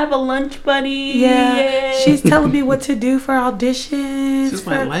 yay, I have a lunch buddy. Yeah. Yay. She's telling me what to do for auditions. She's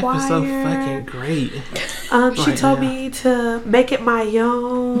for like, life choir. is so fucking great. She told me to make it my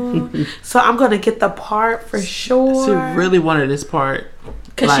own. So I'm gonna get the part for sure. She really wanted this part.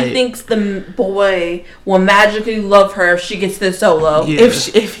 Because she thinks the boy will magically love her if she gets this solo. Yeah.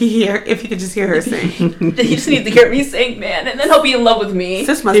 If he could just hear her sing. He just needs to hear me sing, man, and then he'll be in love with me.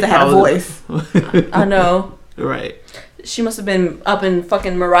 Sis must have had a voice. I know. Right. She must have been up in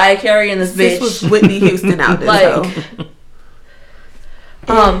fucking Mariah Carey and this bitch. This was Whitney Houston out there.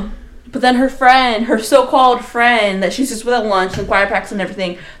 But then her friend, her so-called friend that she sits with at lunch and choir practice and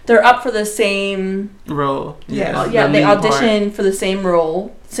everything, they're up for the same role. Yeah, they audition for the same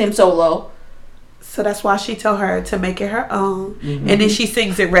role, same solo. So that's why she told her to make it her own, and then she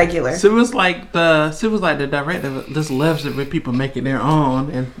sings it regular. So it was like the director just loves it when people make it their own,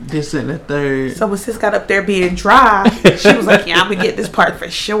 and this and the third. So when sis got up there being dry, she was like, "Yeah, I'm gonna get this part for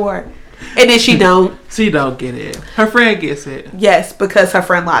sure." And then she don't. She don't get it. Her friend gets it. Yes, because her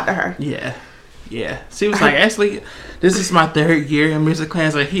friend lied to her. Yeah. She was like, actually, this is my 3rd year in music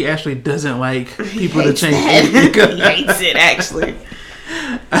class. Like, he actually doesn't like people to change anything. He hates it, actually.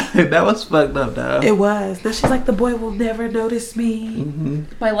 That was fucked up, though. It was. Now she's like, the boy will never notice me.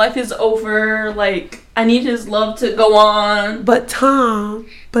 My life is over. Like, I need his love to go on. But Tom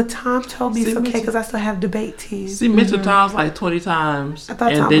told me it's okay because I still have debate team. She mentioned Tom's like 20 times. I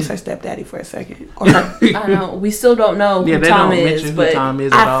thought Tom was her stepdaddy for a second. Or her. I know. We still don't know who Tom is, but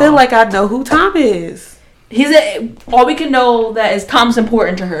I feel like I know who Tom is. All we can know that is Tom's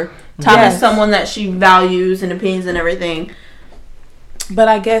important to her. Tom is someone that she values and opinions and everything. But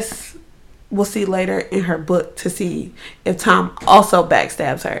I guess we'll see later in her book to see if Tom also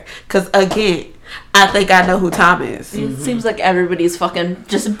backstabs her. Because again, I think I know who Tom is. It seems like everybody's fucking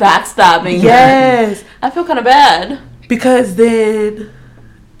just backstabbing. Yes. I feel kind of bad. Because then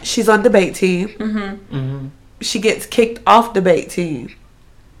she's on debate team. She gets kicked off debate team.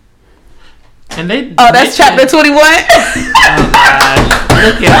 And they that's chapter 21.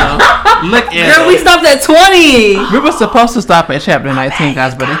 Oh gosh. Look at Girl, we stopped at 20. We were supposed to stop at chapter 19,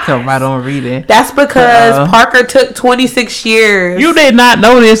 guys, but they kept right on reading. That's because Parker took 26 years. You did not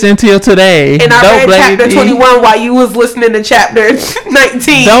know this until today. And I read chapter 21 while you was listening to chapter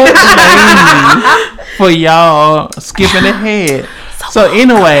 19. Don't blame me for y'all skipping ahead. So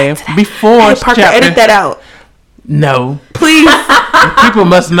anyway, before hey, Parker, chapter... edit that out. No. Please. People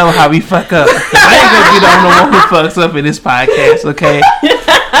must know how we fuck up. I ain't gonna be the only one who fucks up in this podcast, okay?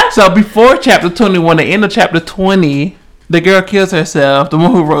 So before chapter 21, the end of chapter 20, the girl kills herself. The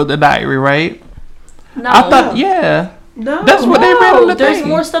one who wrote the diary, right? No. I thought, yeah. No. That's what they read on the There's thing.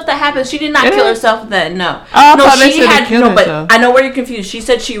 more stuff that happens. She did not kill herself then, no. I no, thought they she said had, kill no, herself. but I know where you're confused. She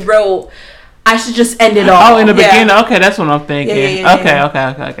said she wrote, I should just end it all. Oh, in the beginning? Okay, that's what I'm thinking. Yeah.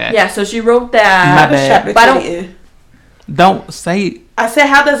 Okay. Yeah, so she wrote that. My bad. Chapter But 20. Don't say... I said,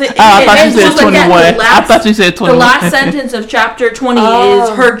 how does it end? I thought you said 21. I thought you said 21. The last sentence of chapter 20 is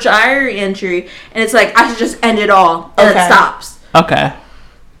her diary entry, and it's like, I should just end it all, and it stops. Okay,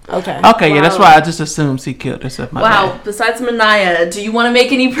 yeah, that's why I just assumed she killed herself. Besides Mania, do you want to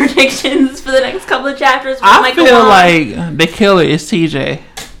make any predictions for the next couple of chapters? I feel like the killer is TJ.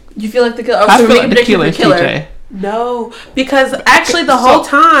 You feel like the killer? I feel like the killer is TJ. No, because actually the whole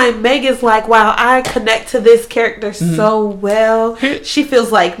time Megan's like, wow, I connect to this character so well. She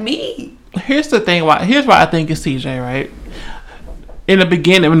feels like me. Here's the thing. Here's why I think it's TJ, right? In the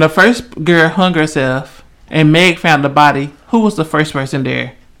beginning, when the first girl hung herself and Meg found the body, who was the first person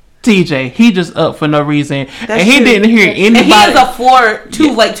there? TJ. He just up for no reason. That's and he true. didn't hear anybody. And he is a floor,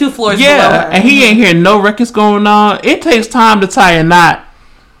 two floors below her. And he ain't hear no records going on. It takes time to tie a knot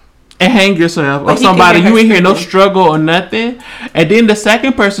and hang yourself or somebody. You ain't hear no struggle or nothing. And then the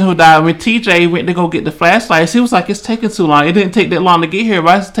second person who died, when TJ went to go get the flashlights, he was like, it's taking too long. It didn't take that long to get here.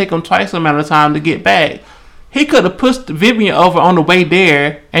 Why does it take him twice the amount of time to get back? He could have pushed Vivian over on the way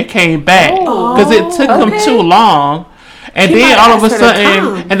there and came back because it took him too long. And then all of a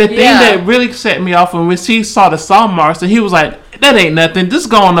sudden, and the thing that really set me off when she saw the saw marks, and he was like, that ain't nothing.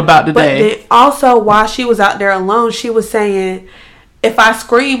 Just go on about the day. But then also, while she was out there alone, she was saying, if I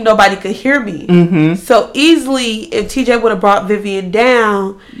screamed, nobody could hear me. So easily, if TJ would have brought Vivian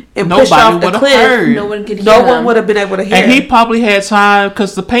down and pushed off the cliff, no one could hear no one would have been able to hear. And he probably had time,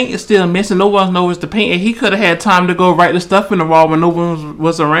 because the paint is still missing. No one knows the paint. And he could have had time to go write the stuff in the wall when no one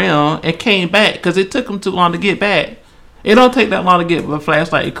was around and came back, because it took him too long to get back. It don't take that long to get a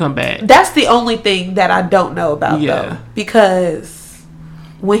flashlight and come back. That's the only thing that I don't know about, though. Because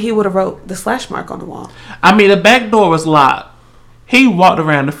when he would have wrote the slash mark on the wall. I mean, the back door was locked. He walked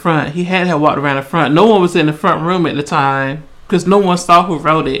around the front. He had her walk around the front. No one was in the front room at the time because no one saw who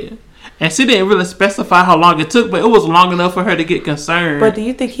wrote it. And she didn't really specify how long it took, but it was long enough for her to get concerned. But do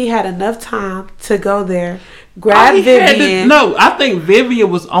you think he had enough time to go there, grab Vivian? I think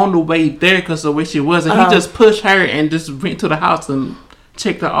Vivian was on the way there because of the way she was. And he just pushed her and just went to the house and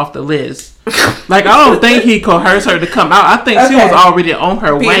checked her off the list. Like, I don't think he coerced her to come out. I think she was already on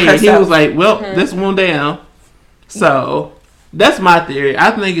her way. And he was like, well, this one down. So... that's my theory.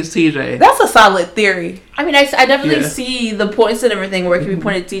 I think it's TJ. That's a solid theory. I mean, I definitely see the points and everything where it can be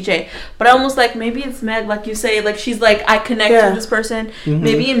pointed at TJ. But I almost like, maybe it's Meg, like you say. Like, she's like, I connect with this person.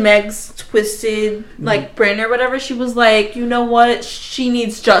 Maybe in Meg's twisted, like, brain or whatever, she was like, you know what? She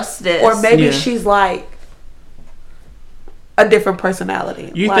needs justice. Or maybe she's like a different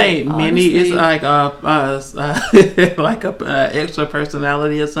personality. You like, think Minnie is like like a extra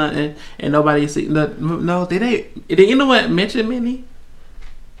personality or something, and nobody see? No, did anyone mention Minnie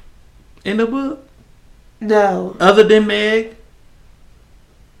in the book? No. Other than Meg?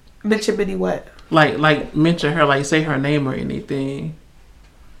 Mention Minnie what? Like mention her, like say her name or anything.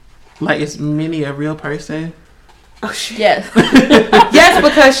 Like, is Minnie a real person? Oh shit. Yes. Yes,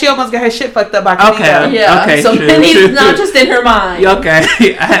 because she almost got her shit fucked up by Camino. Yeah. Okay, so Minnie's not just in her mind. Okay.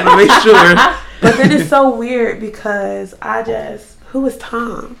 I had to make sure. But then it's so weird because who is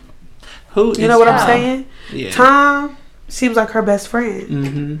Tom? You know what I'm saying? Yeah. Tom seems like her best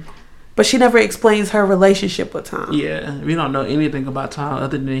friend. But she never explains her relationship with Tom. Yeah. We don't know anything about Tom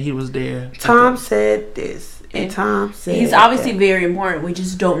other than he was there. Tom said this. And Tom said he's obviously very important. We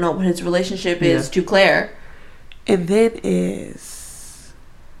just don't know what his relationship is to Claire. And then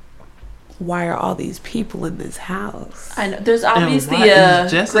why are all these people in this house? I know there's obviously a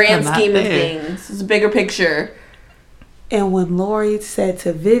grand scheme of things. It's a bigger picture. And when Lori said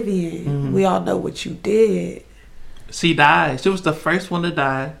to Vivian, we all know what you did. She died. She was the first one to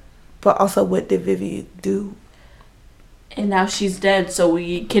die. But also, what did Vivian do? And now she's dead, so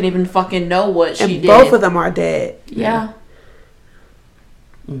we can't even fucking know what she did. Both of them are dead. Yeah.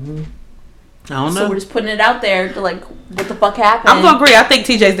 Mm-hmm. I don't know. So we're just putting it out there to like, what the fuck happened? I'm gonna agree. I think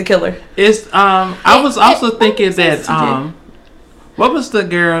TJ's the killer. It's I was also thinking that what was the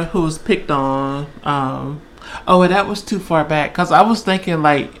girl who was picked on? Oh, that was too far back. Cause I was thinking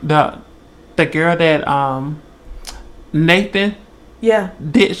like the girl that Nathan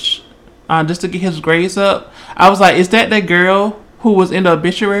ditched just to get his grades up. I was like, is that the girl who was in the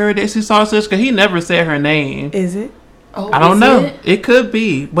obituary that she saw? Cause he never said her name. Is it? Oh, I don't know. It could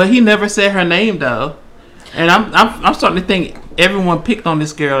be, but he never said her name though. And I'm starting to think everyone picked on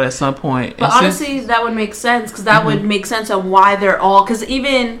this girl at some point. But honestly, that would make sense because that would make sense of why they're all. Because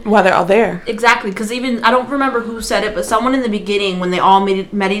even why they're all there. Exactly. Because even I don't remember who said it, but someone in the beginning when they all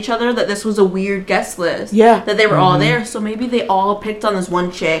met each other that this was a weird guest list. Yeah. That they were all there, so maybe they all picked on this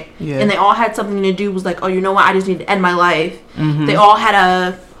one chick, and they all had something to do. Was like, oh, you know what? I just need to end my life. They all had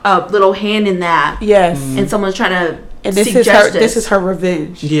a little hand in that. Yes. And someone's trying to. And this is her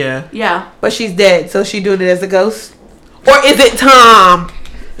revenge. Yeah. Yeah. But she's dead, so she doing it as a ghost? Or is it Tom?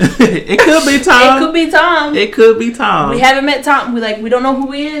 It could be Tom. It could be Tom. It could be Tom. We haven't met Tom. We don't know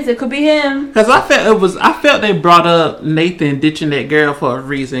who he is. It could be him. Because I felt they brought up Nathan ditching that girl for a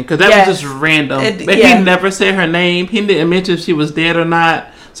reason. Because that was just random. But he never said her name. He didn't mention if she was dead or not.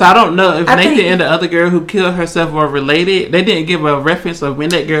 So I don't know if Nathan and the other girl who killed herself were related. They didn't give a reference of when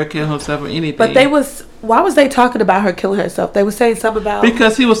that girl killed herself or anything. But why was they talking about her killing herself? They were saying something about...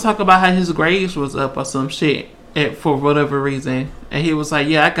 Because he was talking about how his grades was up or some shit for whatever reason. And he was like,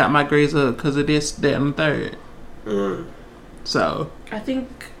 yeah, I got my grades up because of this, that, and the third. So... I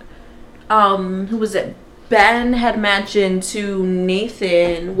think... who was it? Ben had mentioned to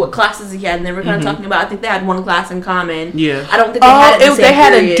Nathan what classes he had, and they were kind of talking about. I think they had one class in common. Yeah. I don't think they had it in the same they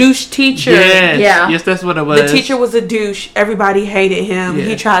had period. a douche teacher. Yes, that's what it was. The teacher was a douche. Everybody hated him. Yeah.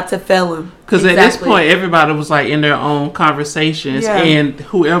 He tried to fail him. Because at this point, everybody was like in their own conversations, and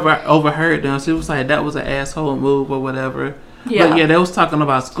whoever overheard them, so it was like that was an asshole move or whatever. Yeah. But they was talking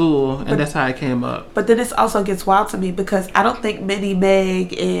about school, and that's how it came up. But then this also gets wild to me because I don't think Minnie,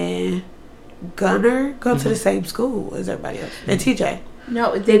 Meg, and Gunner go to the same school as everybody else. And TJ.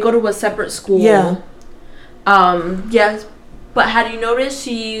 No, they go to a separate school. Yeah. Yes. But had you noticed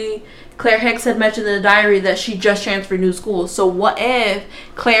Claire Hicks had mentioned in the diary that she just transferred new schools. So what if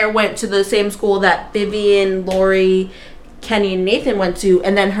Claire went to the same school that Vivian, Lori, Kenny, and Nathan went to,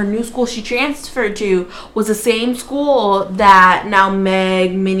 and then her new school she transferred to was the same school that now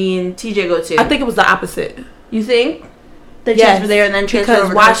Meg, Minnie, and TJ go to? I think it was the opposite. You think? They transfer there and then transfer over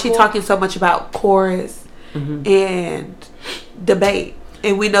to why is she talking so much about chorus and debate?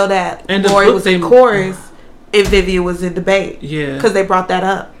 And we know that Lori was in chorus and Vivian was in debate. Yeah. Because they brought that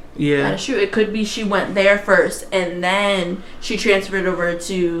up. Yeah. That's true. It could be she went there first and then she transferred over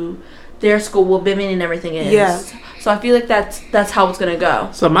to their school where Vivian and everything is. Yeah. So I feel like that's how it's going to go.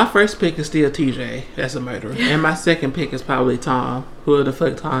 So my first pick is still TJ as a murderer. And my second pick is probably Tom. Who the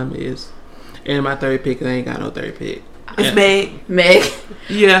fuck Tom is. And my third pick, I ain't got no third pick. It's Meg.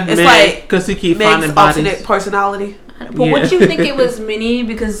 Yeah, it's Meg, like because he keep Meg's finding bodies. Alternate personality. But wouldn't you think it was Minnie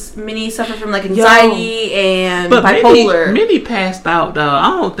because Minnie suffered from like anxiety and bipolar? Minnie passed out though. I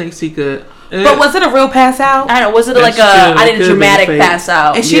don't think she could. But was it a real pass out? I don't know. Was it like I did a dramatic pass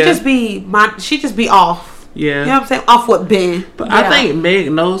out? And she just be off. Yeah, you know what I'm saying? Off with Ben. But I think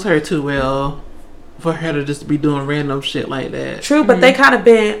Meg knows her too well for her to just be doing random shit like that. True, but they kind of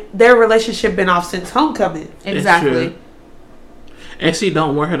their relationship been off since Homecoming. Exactly. And she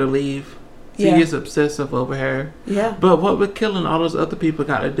don't want her to leave. She gets obsessive over her. Yeah. But what with killing all those other people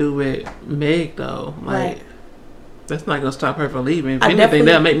got to do with Meg though? Like, that's not gonna stop her from leaving. If anything,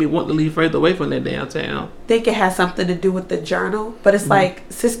 that'll make me want to leave further away from that downtown. I think it has something to do with the journal, but it's like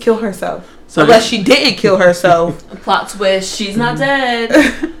sis killed herself. So unless she didn't kill herself. Plot twist: she's not dead.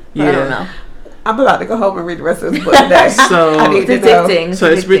 Yeah. I don't know. I'm about to go home and read the rest of this book today. So I need to know. So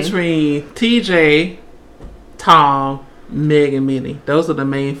it's between TJ, Tom, Meg, and Minnie. Those are the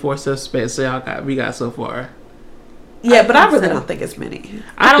main four suspects we got so far. Yeah, but I really don't think it's Minnie.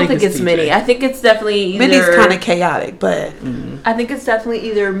 I don't think it's Minnie. I think it's definitely either... Minnie's kind of chaotic, but... I think it's definitely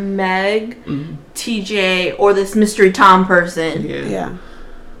either Meg, TJ, or this mystery Tom person. Yeah.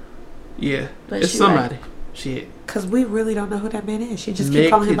 But it's somebody. Shit. Because we really don't know who that man is. She just keep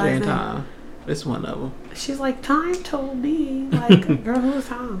calling him by his name. It's one of them. She's like, time told me. Like, girl, who's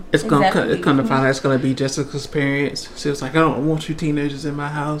time? It's gonna come to find out it's gonna be Jessica's parents. She was like, I don't want you teenagers in my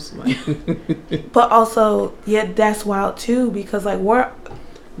house. Like, but also, yeah, that's wild too because like, where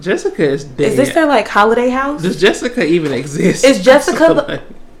Jessica is dead. is this their like holiday house? Does Jessica even exist? Is Jessica?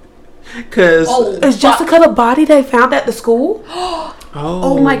 Because is Jessica the body they found at the school?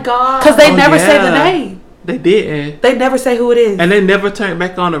 Oh my god! Because they never say the name. They didn't. They never say who it is. And they never turned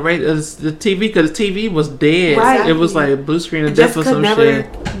back on the TV because the TV was dead. Right. It was like blue screen of death or some never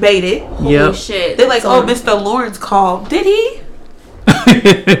shit. made it. Holy shit. They're like, oh, Mr. Lawrence called. Did he?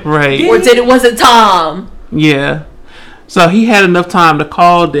 Right. Or was it Tom? Yeah. So he had enough time to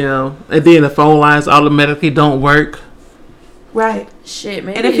call them, and then the phone lines automatically don't work. Right. Shit,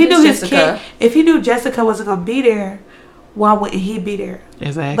 man. And if he knew his kid, if he knew Jessica wasn't gonna be there, why wouldn't he be there?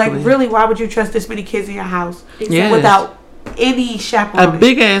 Exactly. Like, really, why would you trust this many kids in your house Yes. without any chaperone? A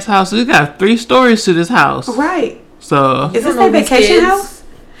big ass house. We got 3 stories to this house. Right. So is this their vacation house?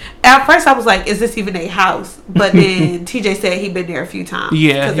 At first, I was like, "Is this even a house?" But then TJ said he'd been there a few times.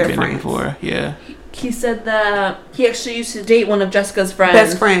 Yeah, because they're been friends. there before. Yeah. He said that he actually used to date one of Jessica's friends.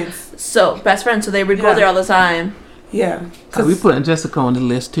 Best friends. So they would go there all the time. Yeah. So we putting Jessica on the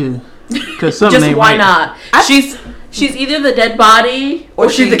list too. Cause something just ain't why right. not? She's either the dead body or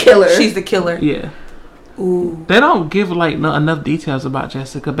she's the killer. She's the killer. Yeah. Ooh. They don't give like enough details about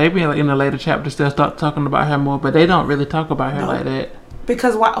Jessica. Maybe in the later chapters they'll start talking about her more, but they don't really talk about her like that.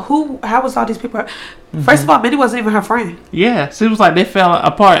 Because how was all these people? First of all, Minnie wasn't even her friend. Yeah, so it was like they fell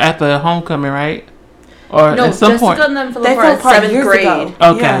apart after homecoming, right? Or no, at some Jessica point and them fell apart in 7th grade. Ago.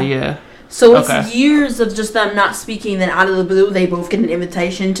 Okay, yeah. So it's years of just them not speaking. Then out of the blue, they both get an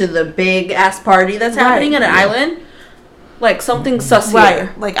invitation to the big ass party that's happening at an island. Like something sus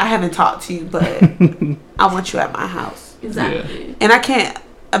here. Like, I haven't talked to you, but I want you at my house. Exactly. Yeah. And I can't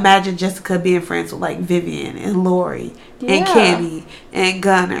imagine Jessica being friends with like Vivian and Lori and Kenny and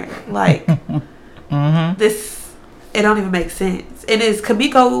Gunner. Like this, it don't even make sense. And is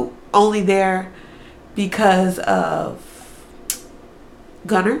Kamiko only there because of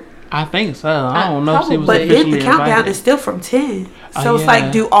Gunner? I think so. I don't know if she was but then officially the countdown invited. is still from 10. So it's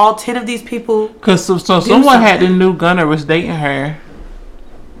like, do all 10 of these people? Because someone had to knew Gunner was dating her.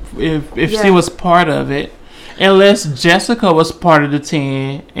 If she was part of it. Unless Jessica was part of the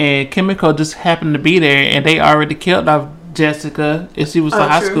 10 and Kimiko just happened to be there and they already killed off Jessica if she was a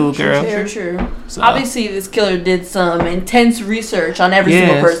high school girl. True. So. Obviously, this killer did some intense research on every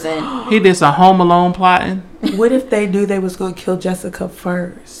single person. He did some Home Alone plotting. What if they knew they was going to kill Jessica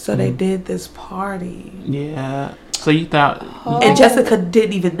first? So they did this party. Yeah. So you thought... And Jessica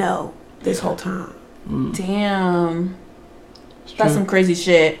didn't even know this whole time. Damn. That's some crazy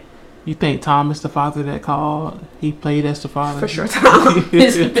shit. You think Tom is the father that called? He played as the father? For sure, Tom.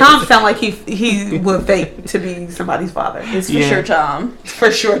 Tom sound like he would fake to be somebody's father. It's for sure Tom. For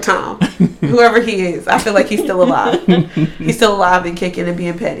sure Tom. Whoever he is, I feel like he's still alive. He's still alive and kicking and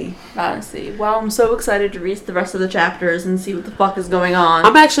being petty. Honestly. Well, I'm so excited to read the rest of the chapters and see what the fuck is going on.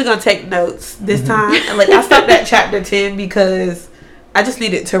 I'm actually going to take notes this time. Like, I stopped at chapter 10 because I just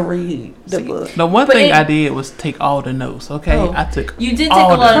needed to read the book. The one thing I did was take all the notes, okay? I took You did take a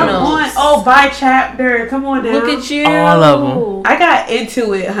lot of notes. Oh, by chapter. Come on now. Look at you. All of them. I got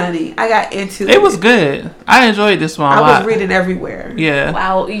into it, honey. I got into it. It was good. I enjoyed this one a lot. I was reading everywhere. Yeah.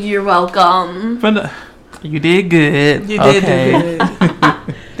 Wow, you're welcome. You did good. You did do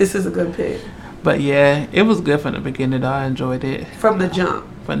good. This is a good pick. But yeah, it was good from the beginning though. I enjoyed it. From the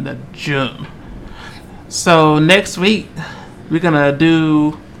jump. So next week, we're gonna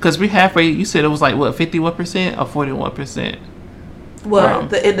do, because we halfway, you said it was like what, 51% or 41%? Well,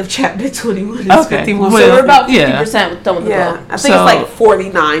 the end of chapter 21 is 51. So we're about 50% done with the book. I think it's like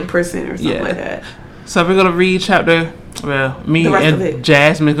 49% or something like that. So we're gonna read chapter, me and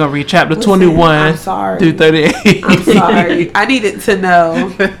Jasmine gonna read chapter 21 through 38. I'm sorry. I needed to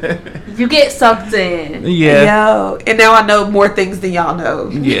know. You get sucked in. Yeah. And now I know more things than y'all know.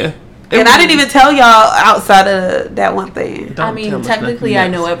 Yeah. And I didn't even tell y'all outside of that one thing. I mean, technically I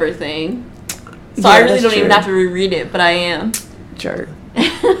know everything. So I really don't even have to reread it, but I am. Jerk.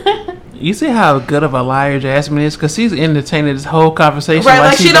 You see how good of a liar Jasmine is? Because she's entertaining this whole conversation. Right,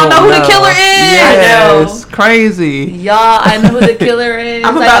 like she don't know who the killer is. Yeah, it's crazy. Y'all, I know who the killer is.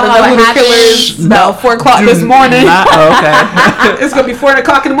 I'm about to know who the killer is about 4 o'clock this morning. Okay. It's going to be 4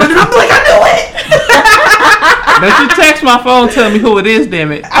 o'clock in the morning. I'm like, I knew it. Don't you text my phone tell me who it is,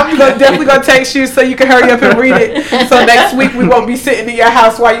 damn it. I'm definitely going to text you so you can hurry up and read it. So next week we won't be sitting in your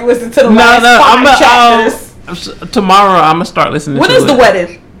house while you listen to the last 5 chapters. Tomorrow I'm going to start listening to it. When is the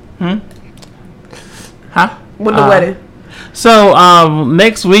wedding? Huh? When the wedding? So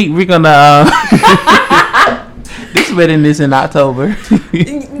next week we're gonna. This wedding is in October.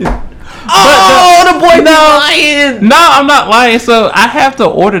 The boy lying. No, I'm not lying. So I have to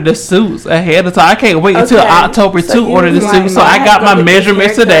order the suits ahead of time. I can't wait until October to order the suits. So I got my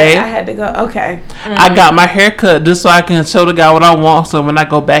measurements today. I had to go. Okay. I got my hair cut just so I can show the guy what I want. So when I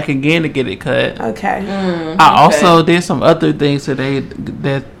go back again to get it cut. Okay. I also did some other things today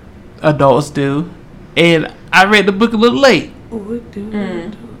that adults do, and I read the book a little late. What do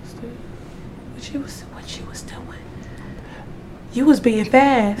adults do? What she was doing? You was being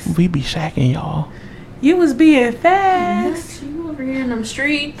fast. We be shacking, y'all. You was being fast. You over here in them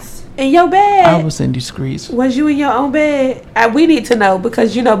streets. In your bed. I was in these streets. Was you in your own bed? We need to know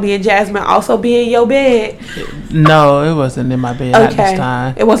because you know me and Jasmine also be in your bed. No, it wasn't in my bed at this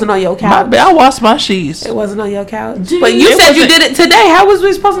time. It wasn't on your couch. My bed, I washed my sheets. It wasn't on your couch. Dude, but you said you did it today. How was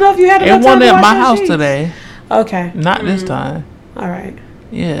we supposed to know if you had enough It time wasn't to at wash my your house sheets? today. Okay. Not this time. All right.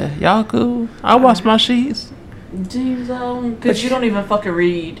 Yeah, y'all cool. I washed my sheets. Do you though? Because you don't even fucking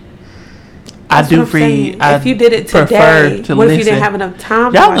read. I do read. If you did it today, to what listen. if you didn't have enough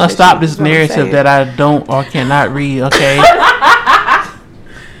time? Y'all gonna stop this narrative that I don't or cannot read, okay?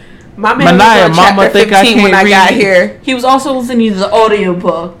 My man Manaya, was on mama chapter think I 15 can't when I got read. here. He was also listening to the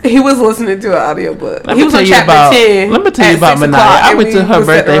audiobook. He was listening to an audiobook. Let He me was tell on you chapter about- 10. let me tell you at about 6 Manaya. o'clock, I and went we to her was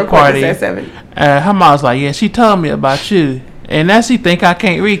at the birthday recording party. at 7. Her mom was like, yeah, she told me about you. And now she think I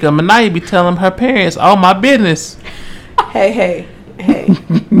can't read. Because Manaya be telling her parents all my business. Hey.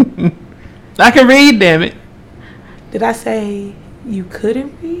 I can read, damn it. Did I say you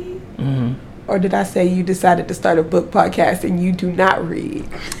couldn't read? Mm-hmm. Or did I say you decided to start a book podcast and you do not read?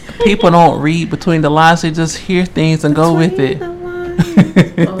 People don't read between the lines. They just hear things and go with it.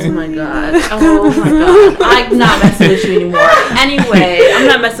 Oh my god. I'm not messing with you anymore. Anyway, I'm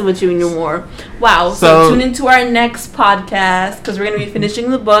not messing with you anymore. Wow. So tune into our next podcast because we're going to be finishing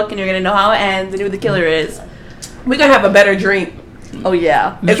the book and you're going to know how it ends and who the killer is. We're going to have a better drink. Oh,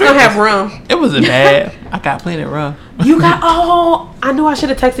 yeah. It's going to have rum. It wasn't bad. I got plenty of rum. You got, I knew I should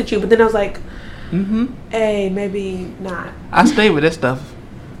have texted you, but then I was like, hey, maybe not. I stay with this stuff.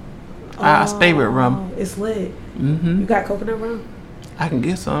 I stay with rum. It's lit. Mm-hmm. You got coconut rum? I can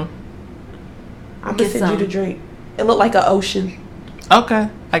get some. I'm going to send you the drink. It looked like an ocean. Okay.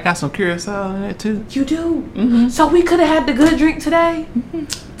 I got some curacao in it too. You do? Mm-hmm. So we could have had the good drink today?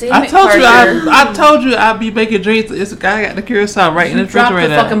 Damn I told you I'd be making drinks. I got the curacao right in the Drop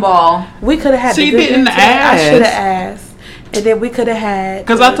refrigerator. the fucking ball. We could have had She the good didn't drink today. I ask. should have asked. And then we could have had...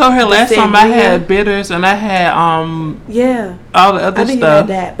 Because I told her last time I sangria. had bitters and I had Yeah. all the other I knew you stuff.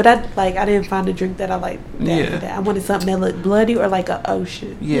 had that. But I didn't find a drink that I liked. Yeah. I wanted something that looked bloody or like an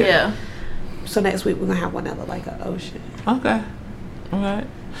ocean. Yeah. So next week we're going to have one that looked like an ocean. Okay. All right.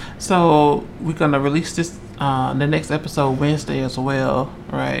 So we're going to release this the next episode Wednesday as well,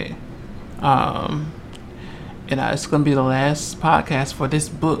 right? And it's going to be the last podcast for this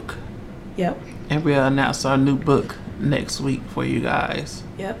book. Yep. And we'll announce our new book next week for you guys.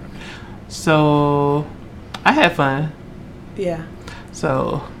 Yep. So I had fun. Yeah.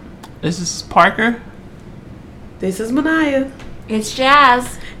 So this is Parker. This is Manaya. It's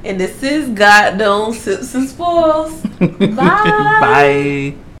Jazz. And this is God Knows Sips and Spoils. Bye. Bye.